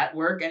all of that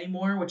work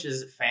anymore, which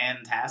is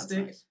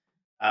fantastic. That's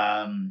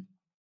nice.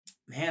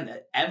 Man,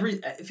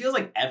 it feels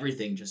like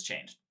everything just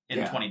changed in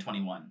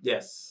 2021.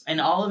 Yes.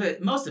 And all of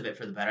it, most of it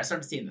for the better. I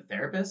started seeing the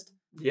therapist.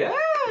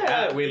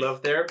 Yeah, we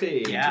love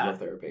therapy. Yeah, we love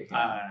therapy.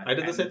 I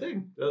did the same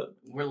thing.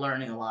 We're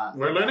learning a lot.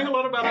 We're learning a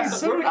lot about ourselves.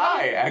 So did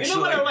I, actually. You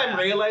know what I'm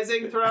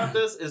realizing throughout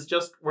this is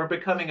just we're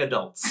becoming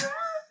adults,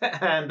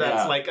 and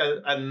that's like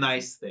a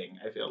nice thing.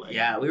 I feel like.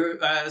 Yeah, we were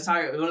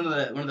sorry. One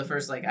of the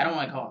first, like, I don't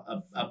want to call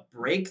it a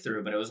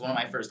breakthrough, but it was one of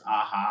my first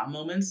aha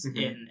moments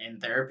in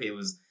therapy. It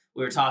was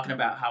we were talking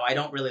about how I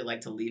don't really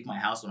like to leave my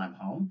house when I'm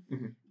home.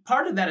 Mm-hmm.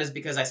 Part of that is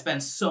because I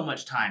spend so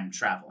much time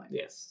traveling.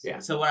 Yes. Yeah.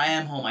 So when I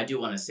am home, I do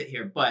want to sit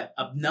here. But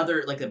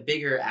another, like a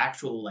bigger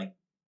actual, like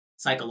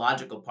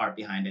psychological part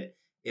behind it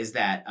is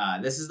that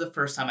this is the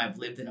first time I've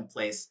lived in a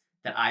place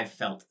that I've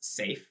felt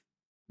safe.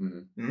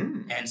 Mm-hmm.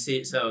 Mm. And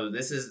so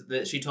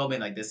she told me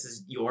like, this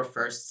is your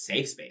first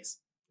safe space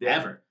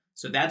ever.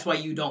 So that's why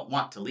you don't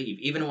want to leave.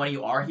 Even when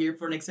you are here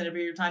for an extended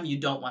period of time, you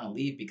don't want to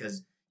leave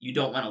because you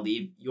don't want to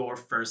leave your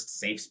first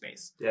safe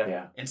space.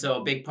 Yeah. And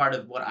so a big part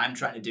of what I'm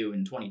trying to do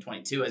in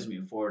 2022 as we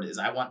move forward is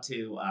I want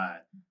to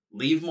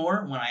leave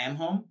more when I am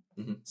home.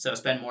 Mm-hmm. So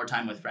spend more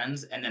time with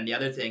friends. And then the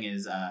other thing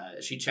is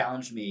she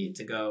challenged me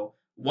to go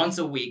once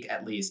a week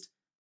at least,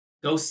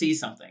 go see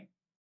something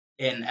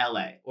in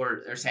LA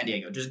or San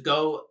Diego. Just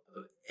go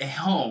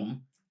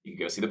home. You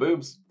can go see the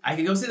boobs. I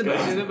can go see the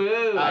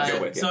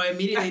boobs. So I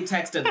immediately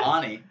texted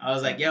Lonnie. I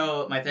was like,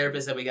 yo, my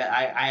therapist said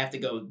I have to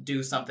go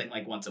do something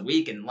like once a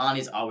week. And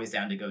Lonnie's always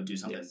down to go do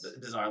something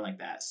bizarre like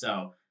that.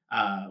 So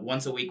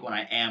once a week when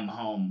I am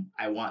home,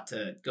 I want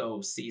to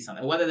go see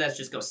something. Whether that's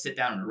just go sit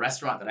down in a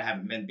restaurant that I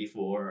haven't been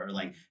before or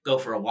like go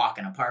for a walk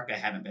in a park I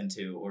haven't been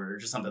to or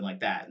just something like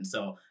that. And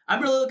so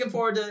I'm really looking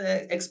forward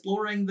to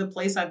exploring the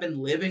place I've been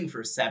living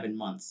for 7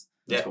 months.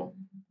 That's cool.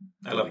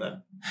 I love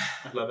that.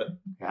 I love it.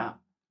 Yeah.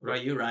 What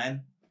about you,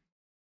 Ryan?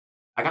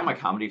 I got my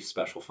comedy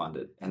special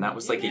funded, and that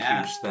was like a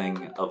huge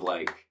thing of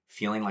like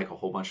feeling like a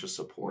whole bunch of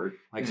support,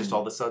 like just all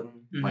of a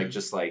sudden, like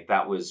just like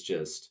that was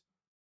just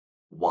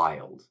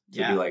wild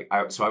to be like.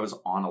 So I was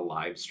on a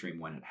live stream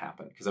when it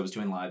happened because I was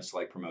doing lives to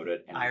like promote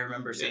it. And I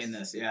remember seeing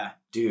this. Yeah,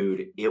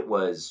 dude, it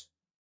was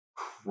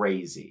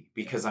crazy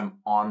because I'm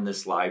on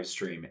this live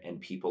stream and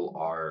people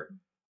are.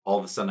 All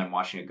of a sudden, I'm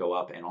watching it go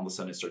up, and all of a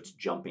sudden, it starts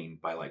jumping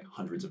by like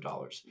hundreds of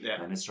dollars. Yeah.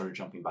 And then it started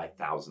jumping by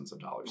thousands of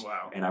dollars.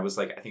 Wow. And I was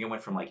like, I think it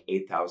went from like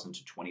 $8,000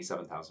 to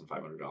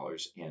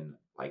 $27,500 in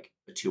like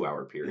a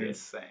 2-hour period.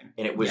 Insane.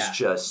 And it was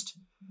just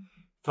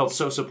felt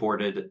so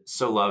supported,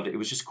 so loved. It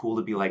was just cool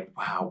to be like,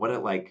 wow, what a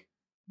like.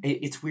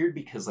 It's weird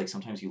because like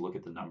sometimes you look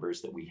at the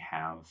numbers that we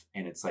have,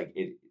 and it's like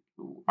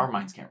our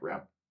minds can't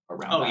wrap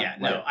around. Oh that. yeah,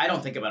 no, I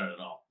don't think about it at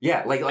all.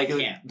 Yeah, like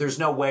there's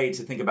no way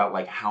to think about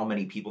like how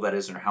many people that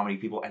is or how many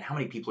people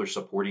are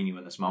supporting you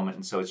in this moment.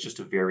 And so it's just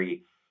a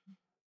very,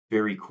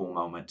 very cool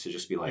moment to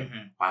just be like,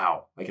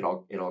 wow, like it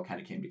all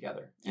kind of came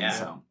together. Yeah. And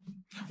so,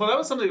 well, that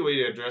was something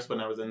we addressed when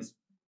I was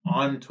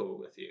on tour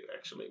with you.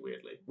 Actually,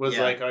 weirdly,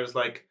 like I was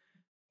like,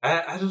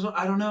 I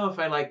don't know if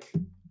I like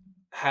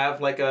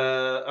have like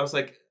I was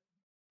like,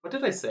 what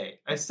did I say?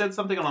 I said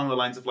something along the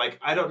lines of like,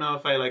 I don't know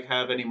if I like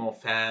have any more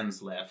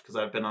fans left because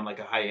I've been on like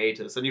a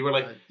hiatus. And you were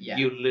like,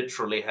 you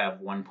literally have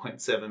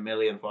 1.7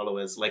 million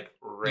followers like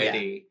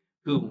ready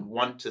who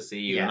want to see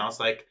you. And I was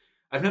like,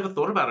 I've never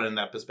thought about it in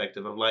that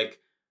perspective of like,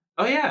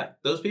 oh yeah,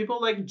 those people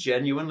like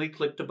genuinely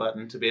clicked a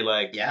button to be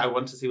like, I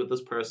want to see what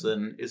this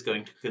person is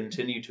going to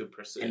continue to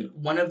pursue. And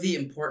one of the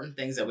important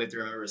things that we have to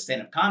remember with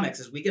stand-up comics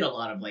is we get a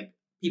lot of like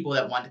people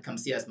that want to come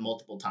see us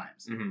multiple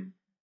times. Mm-hmm.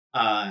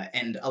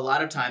 And a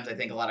lot of times I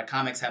think a lot of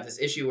comics have this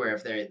issue where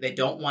if they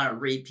don't want to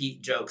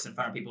repeat jokes in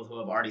front of people who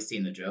have already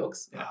seen the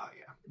jokes. Oh,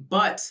 yeah.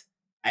 But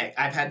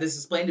I've had this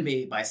explained to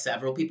me by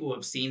several people who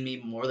have seen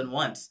me more than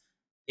once.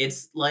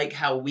 It's like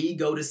how we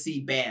go to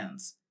see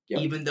bands.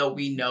 Yep. Even though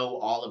we know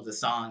all of the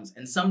songs.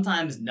 And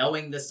sometimes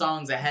knowing the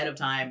songs ahead of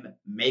time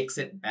makes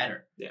it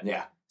better.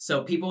 Yeah.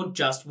 So people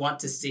just want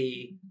to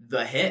see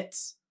the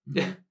hits.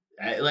 Yeah.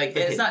 Like,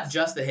 it's not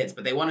just the hits,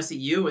 but they want to see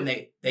you and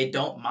they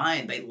don't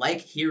mind. They like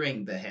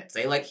hearing the hits.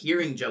 They like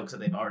hearing jokes that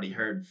they've already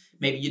heard.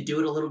 Maybe you do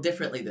it a little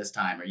differently this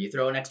time, or you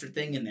throw an extra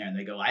thing in there and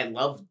they go, I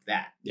love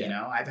that. Yeah. You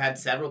know, I've had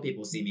several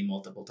people see me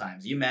multiple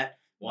times. You met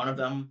one of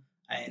them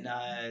in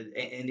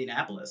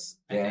Indianapolis,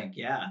 I think.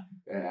 Yeah.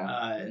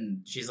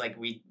 And she's like,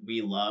 we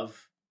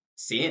love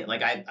seeing it.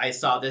 Like I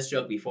saw this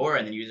joke before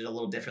and then you did it a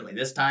little differently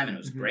this time and it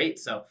was great.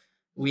 So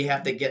we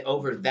have to get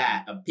over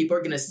that. People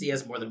are going to see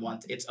us more than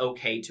once. It's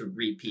okay to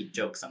repeat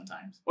jokes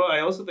sometimes. Well,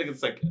 I also think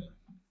it's like,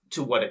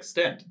 to what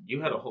extent?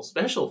 You had a whole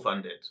special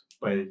funded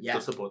by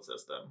the support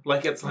system.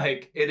 Like, it's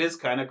like, it is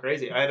kind of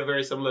crazy. I had a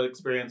very similar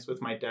experience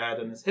with my dad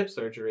and his hip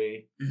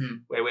surgery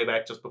way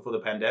back just before the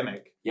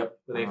pandemic. Yep.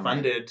 Where they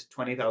funded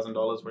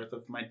 $20,000 worth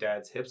of my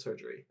dad's hip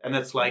surgery. And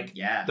it's like,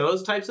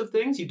 those types of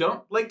things, you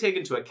don't like take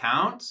into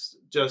account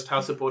just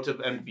how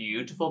supportive and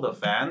beautiful the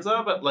fans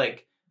are, but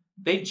like,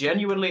 they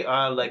genuinely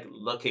are like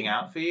looking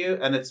out for you.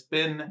 And it's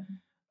been,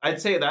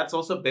 I'd say that's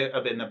also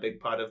been a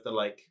big part of the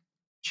like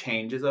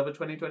changes over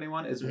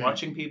 2021 is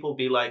watching people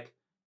be like,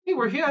 hey,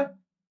 we're here.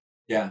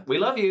 Yeah. We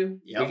love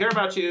you. Yep. We care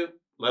about you.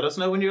 Let us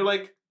know when you're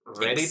like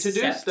ready to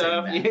do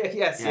stuff.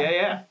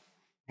 Yeah.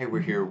 Hey,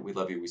 we're here. We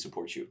love you. We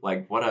support you.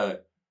 Like I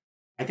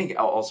think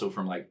also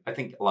from like, I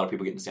think a lot of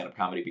people get into stand-up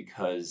comedy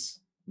because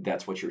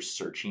that's what you're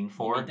searching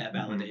for. You need that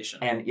validation.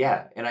 And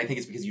and I think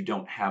it's because you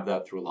don't have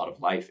that through a lot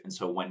of life. And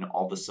so when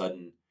all of a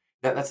sudden,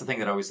 that's the thing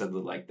that I always said,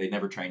 that like they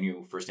never train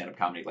you for stand-up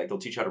comedy. Like they'll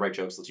teach you how to write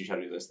jokes, they'll teach you how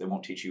to do this. They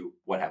won't teach you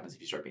what happens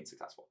if you start being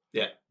successful.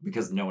 Yeah.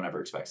 Because no one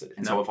ever expects it.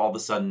 And so if all of a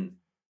sudden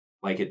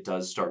like it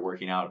does start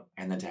working out,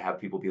 and then to have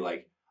people be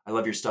like, I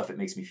love your stuff, it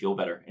makes me feel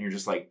better. And you're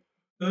just like,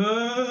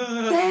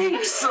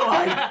 thanks!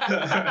 Like,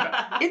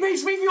 it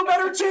makes me feel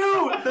better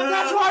too!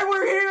 That's why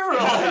we're here!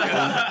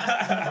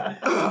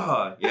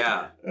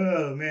 Yeah.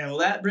 Oh, man. Well,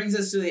 that brings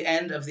us to the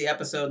end of the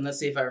episode, and let's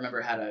see if I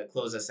remember how to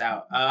close us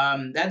out.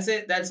 That's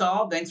it. That's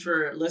all. Thanks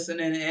for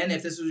listening in.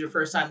 If this was your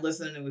first time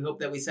listening, and we hope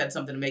that we said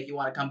something to make you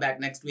want to come back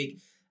next week,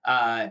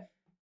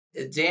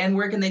 Dan,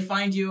 where can they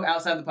find you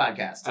outside the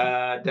podcast?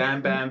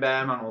 Dan Bam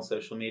Bam on all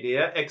social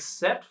media,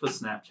 except for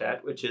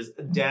Snapchat, which is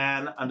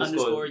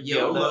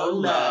Dan_YOLO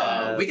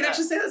Love. We can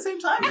actually say it at the same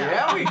time now.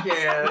 Yeah, we can.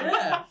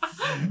 Yeah.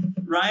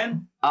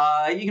 Ryan?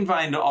 You can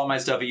find all my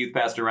stuff at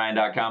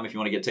youthpastorryan.com if you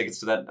want to get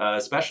tickets to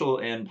that special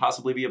and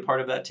possibly be a part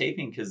of that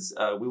taping, because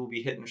we will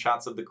be hitting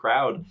shots of the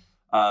crowd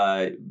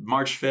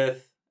March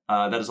 5th.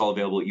 That is all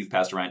available at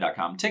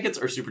youthpastorryan.com. Tickets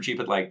are super cheap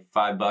at like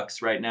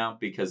 $5 right now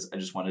because I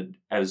just wanted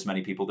as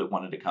many people that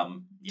wanted to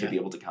come to be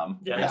able to come.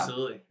 Yeah,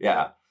 absolutely.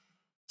 Yeah.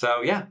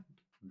 So,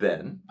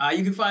 Ben.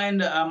 You can find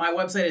my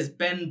website is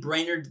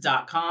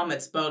benbrainerd.com.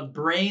 It's spelled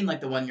brain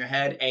like the one in your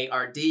head,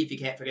 ARD. If you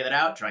can't figure that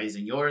out, try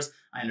using yours.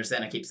 I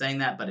understand I keep saying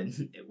that, but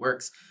it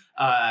works.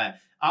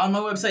 On my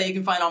website, you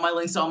can find all my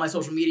links to all my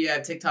social media. I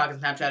have TikTok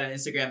and Snapchat and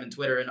Instagram and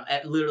Twitter and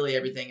literally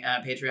everything,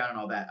 Patreon and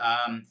all that.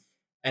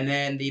 And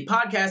then the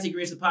podcast, you can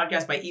reach the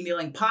podcast by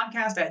emailing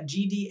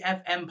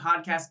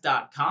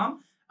podcast@gdfmpodcast.com.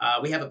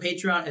 We have a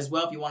Patreon as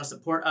well. If you want to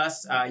support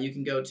us, you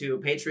can go to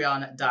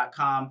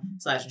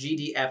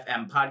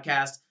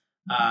patreon.com/GDFMpodcast.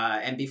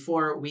 And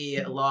before we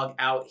log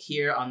out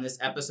here on this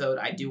episode,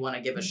 I do want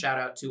to give a shout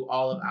out to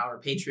all of our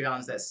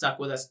Patreons that stuck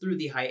with us through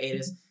the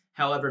hiatus,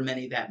 however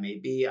many that may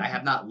be. I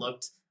have not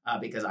looked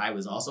because I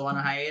was also on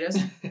a hiatus.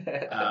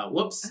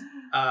 Whoops.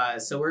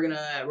 So we're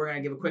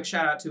gonna give a quick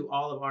shout out to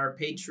all of our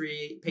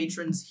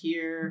patrons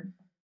here.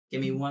 Give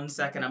me 1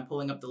 second. I'm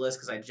pulling up the list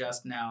because I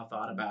just now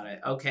thought about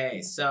it.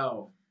 Okay,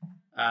 so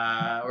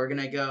we're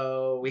gonna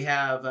go. We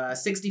have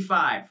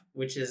 65,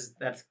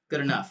 that's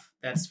good enough.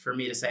 That's for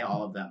me to say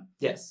all of them.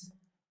 Yes.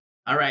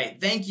 All right.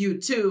 Thank you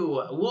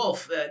to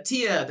Wolf,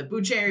 Tia, the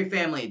Bucheri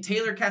family,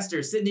 Taylor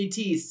Kester, Sydney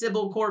T,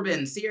 Sybil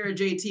Corbin, Sierra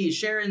JT,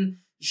 Sharon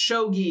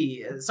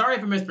Shogi. Sorry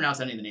if I mispronounced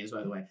any of the names,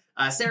 by the way.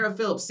 Sarah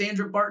Phillips,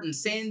 Sandra Barton,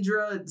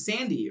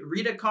 Sandy,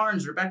 Rita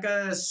Carnes,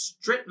 Rebecca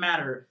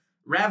Strittmatter,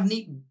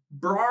 Ravneet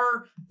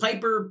Brar,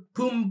 Piper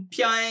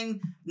Pumpiang,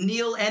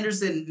 Neil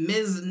Anderson,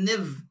 Ms.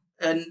 Niv,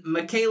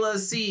 Michaela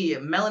C,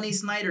 Melanie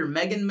Snyder,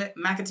 Megan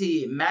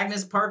McAtee,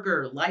 Magnus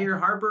Parker, Lyre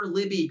Harper,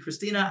 Libby,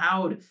 Christina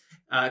Aud,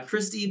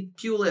 Christy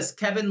Pulis,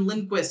 Kevin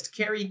Lindquist,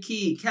 Carrie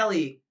Key,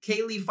 Kelly,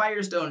 Kaylee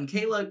Firestone,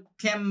 Kayla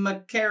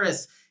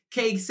Kemakaris,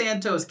 Kay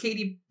Santos,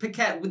 Katie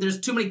Paquette, there's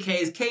too many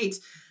K's, Kate,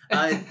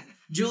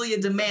 Julia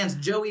Demands,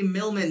 Joey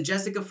Millman,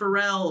 Jessica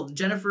Farrell,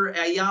 Jennifer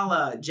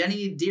Ayala,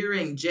 Jenny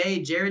Deering, Jay,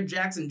 Jared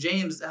Jackson,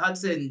 James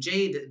Hudson,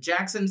 Jade,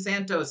 Jackson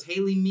Santos,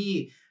 Haley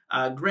Mee,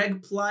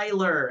 Greg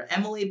Plyler,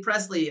 Emily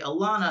Presley,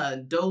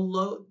 Alana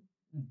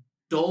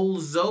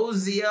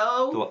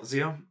Dalzazio,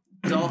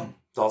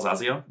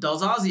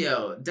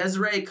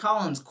 Desiree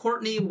Collins,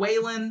 Courtney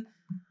Whalen,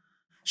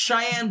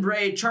 Cheyenne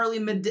Bray,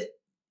 Charlie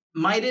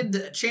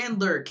Mighted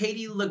Chandler,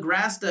 Katie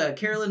Lagrasta,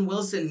 Carolyn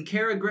Wilson,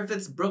 Kara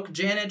Griffiths, Brooke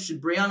Janich,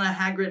 Brianna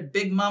Hagrid,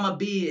 Big Mama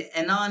B,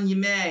 Anon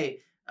Yime,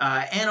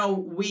 Anna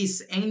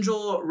Weiss,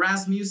 Angel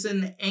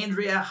Rasmussen,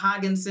 Andrea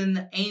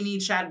Hagginson, Amy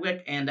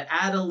Chadwick, and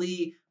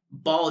Adelie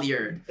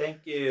Balliard.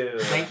 Thank you.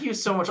 Thank you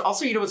so much.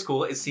 Also, you know what's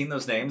cool is seeing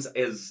those names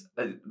is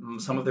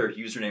some of their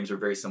usernames are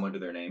very similar to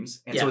their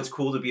names. And so it's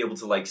cool to be able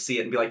to like see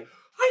it and be like,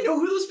 I know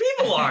who those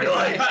people are.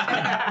 Like,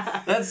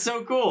 that's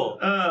so cool.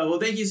 Well,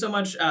 thank you so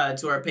much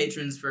to our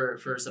patrons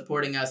for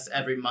supporting us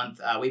every month.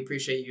 We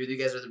appreciate you. You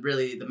guys are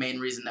really the main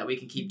reason that we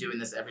can keep doing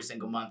this every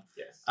single month.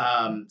 Yes.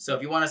 So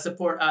if you want to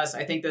support us,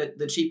 I think that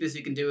the cheapest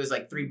you can do is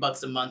like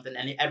 $3 a month, and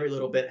every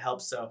little bit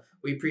helps. So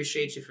we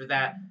appreciate you for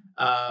that.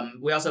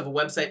 We also have a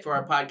website for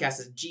our podcast.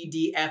 It's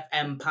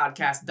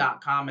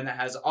GDFMpodcast.com, and that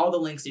has all the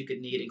links you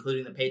could need,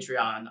 including the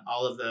Patreon,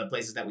 all of the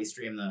places that we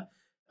stream the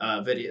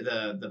video,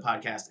 the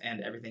podcast,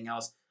 and everything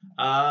else.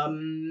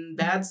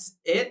 That's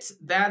it.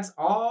 That's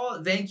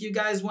all. Thank you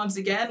guys once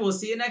again. We'll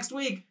see you next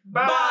week.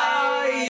 Bye.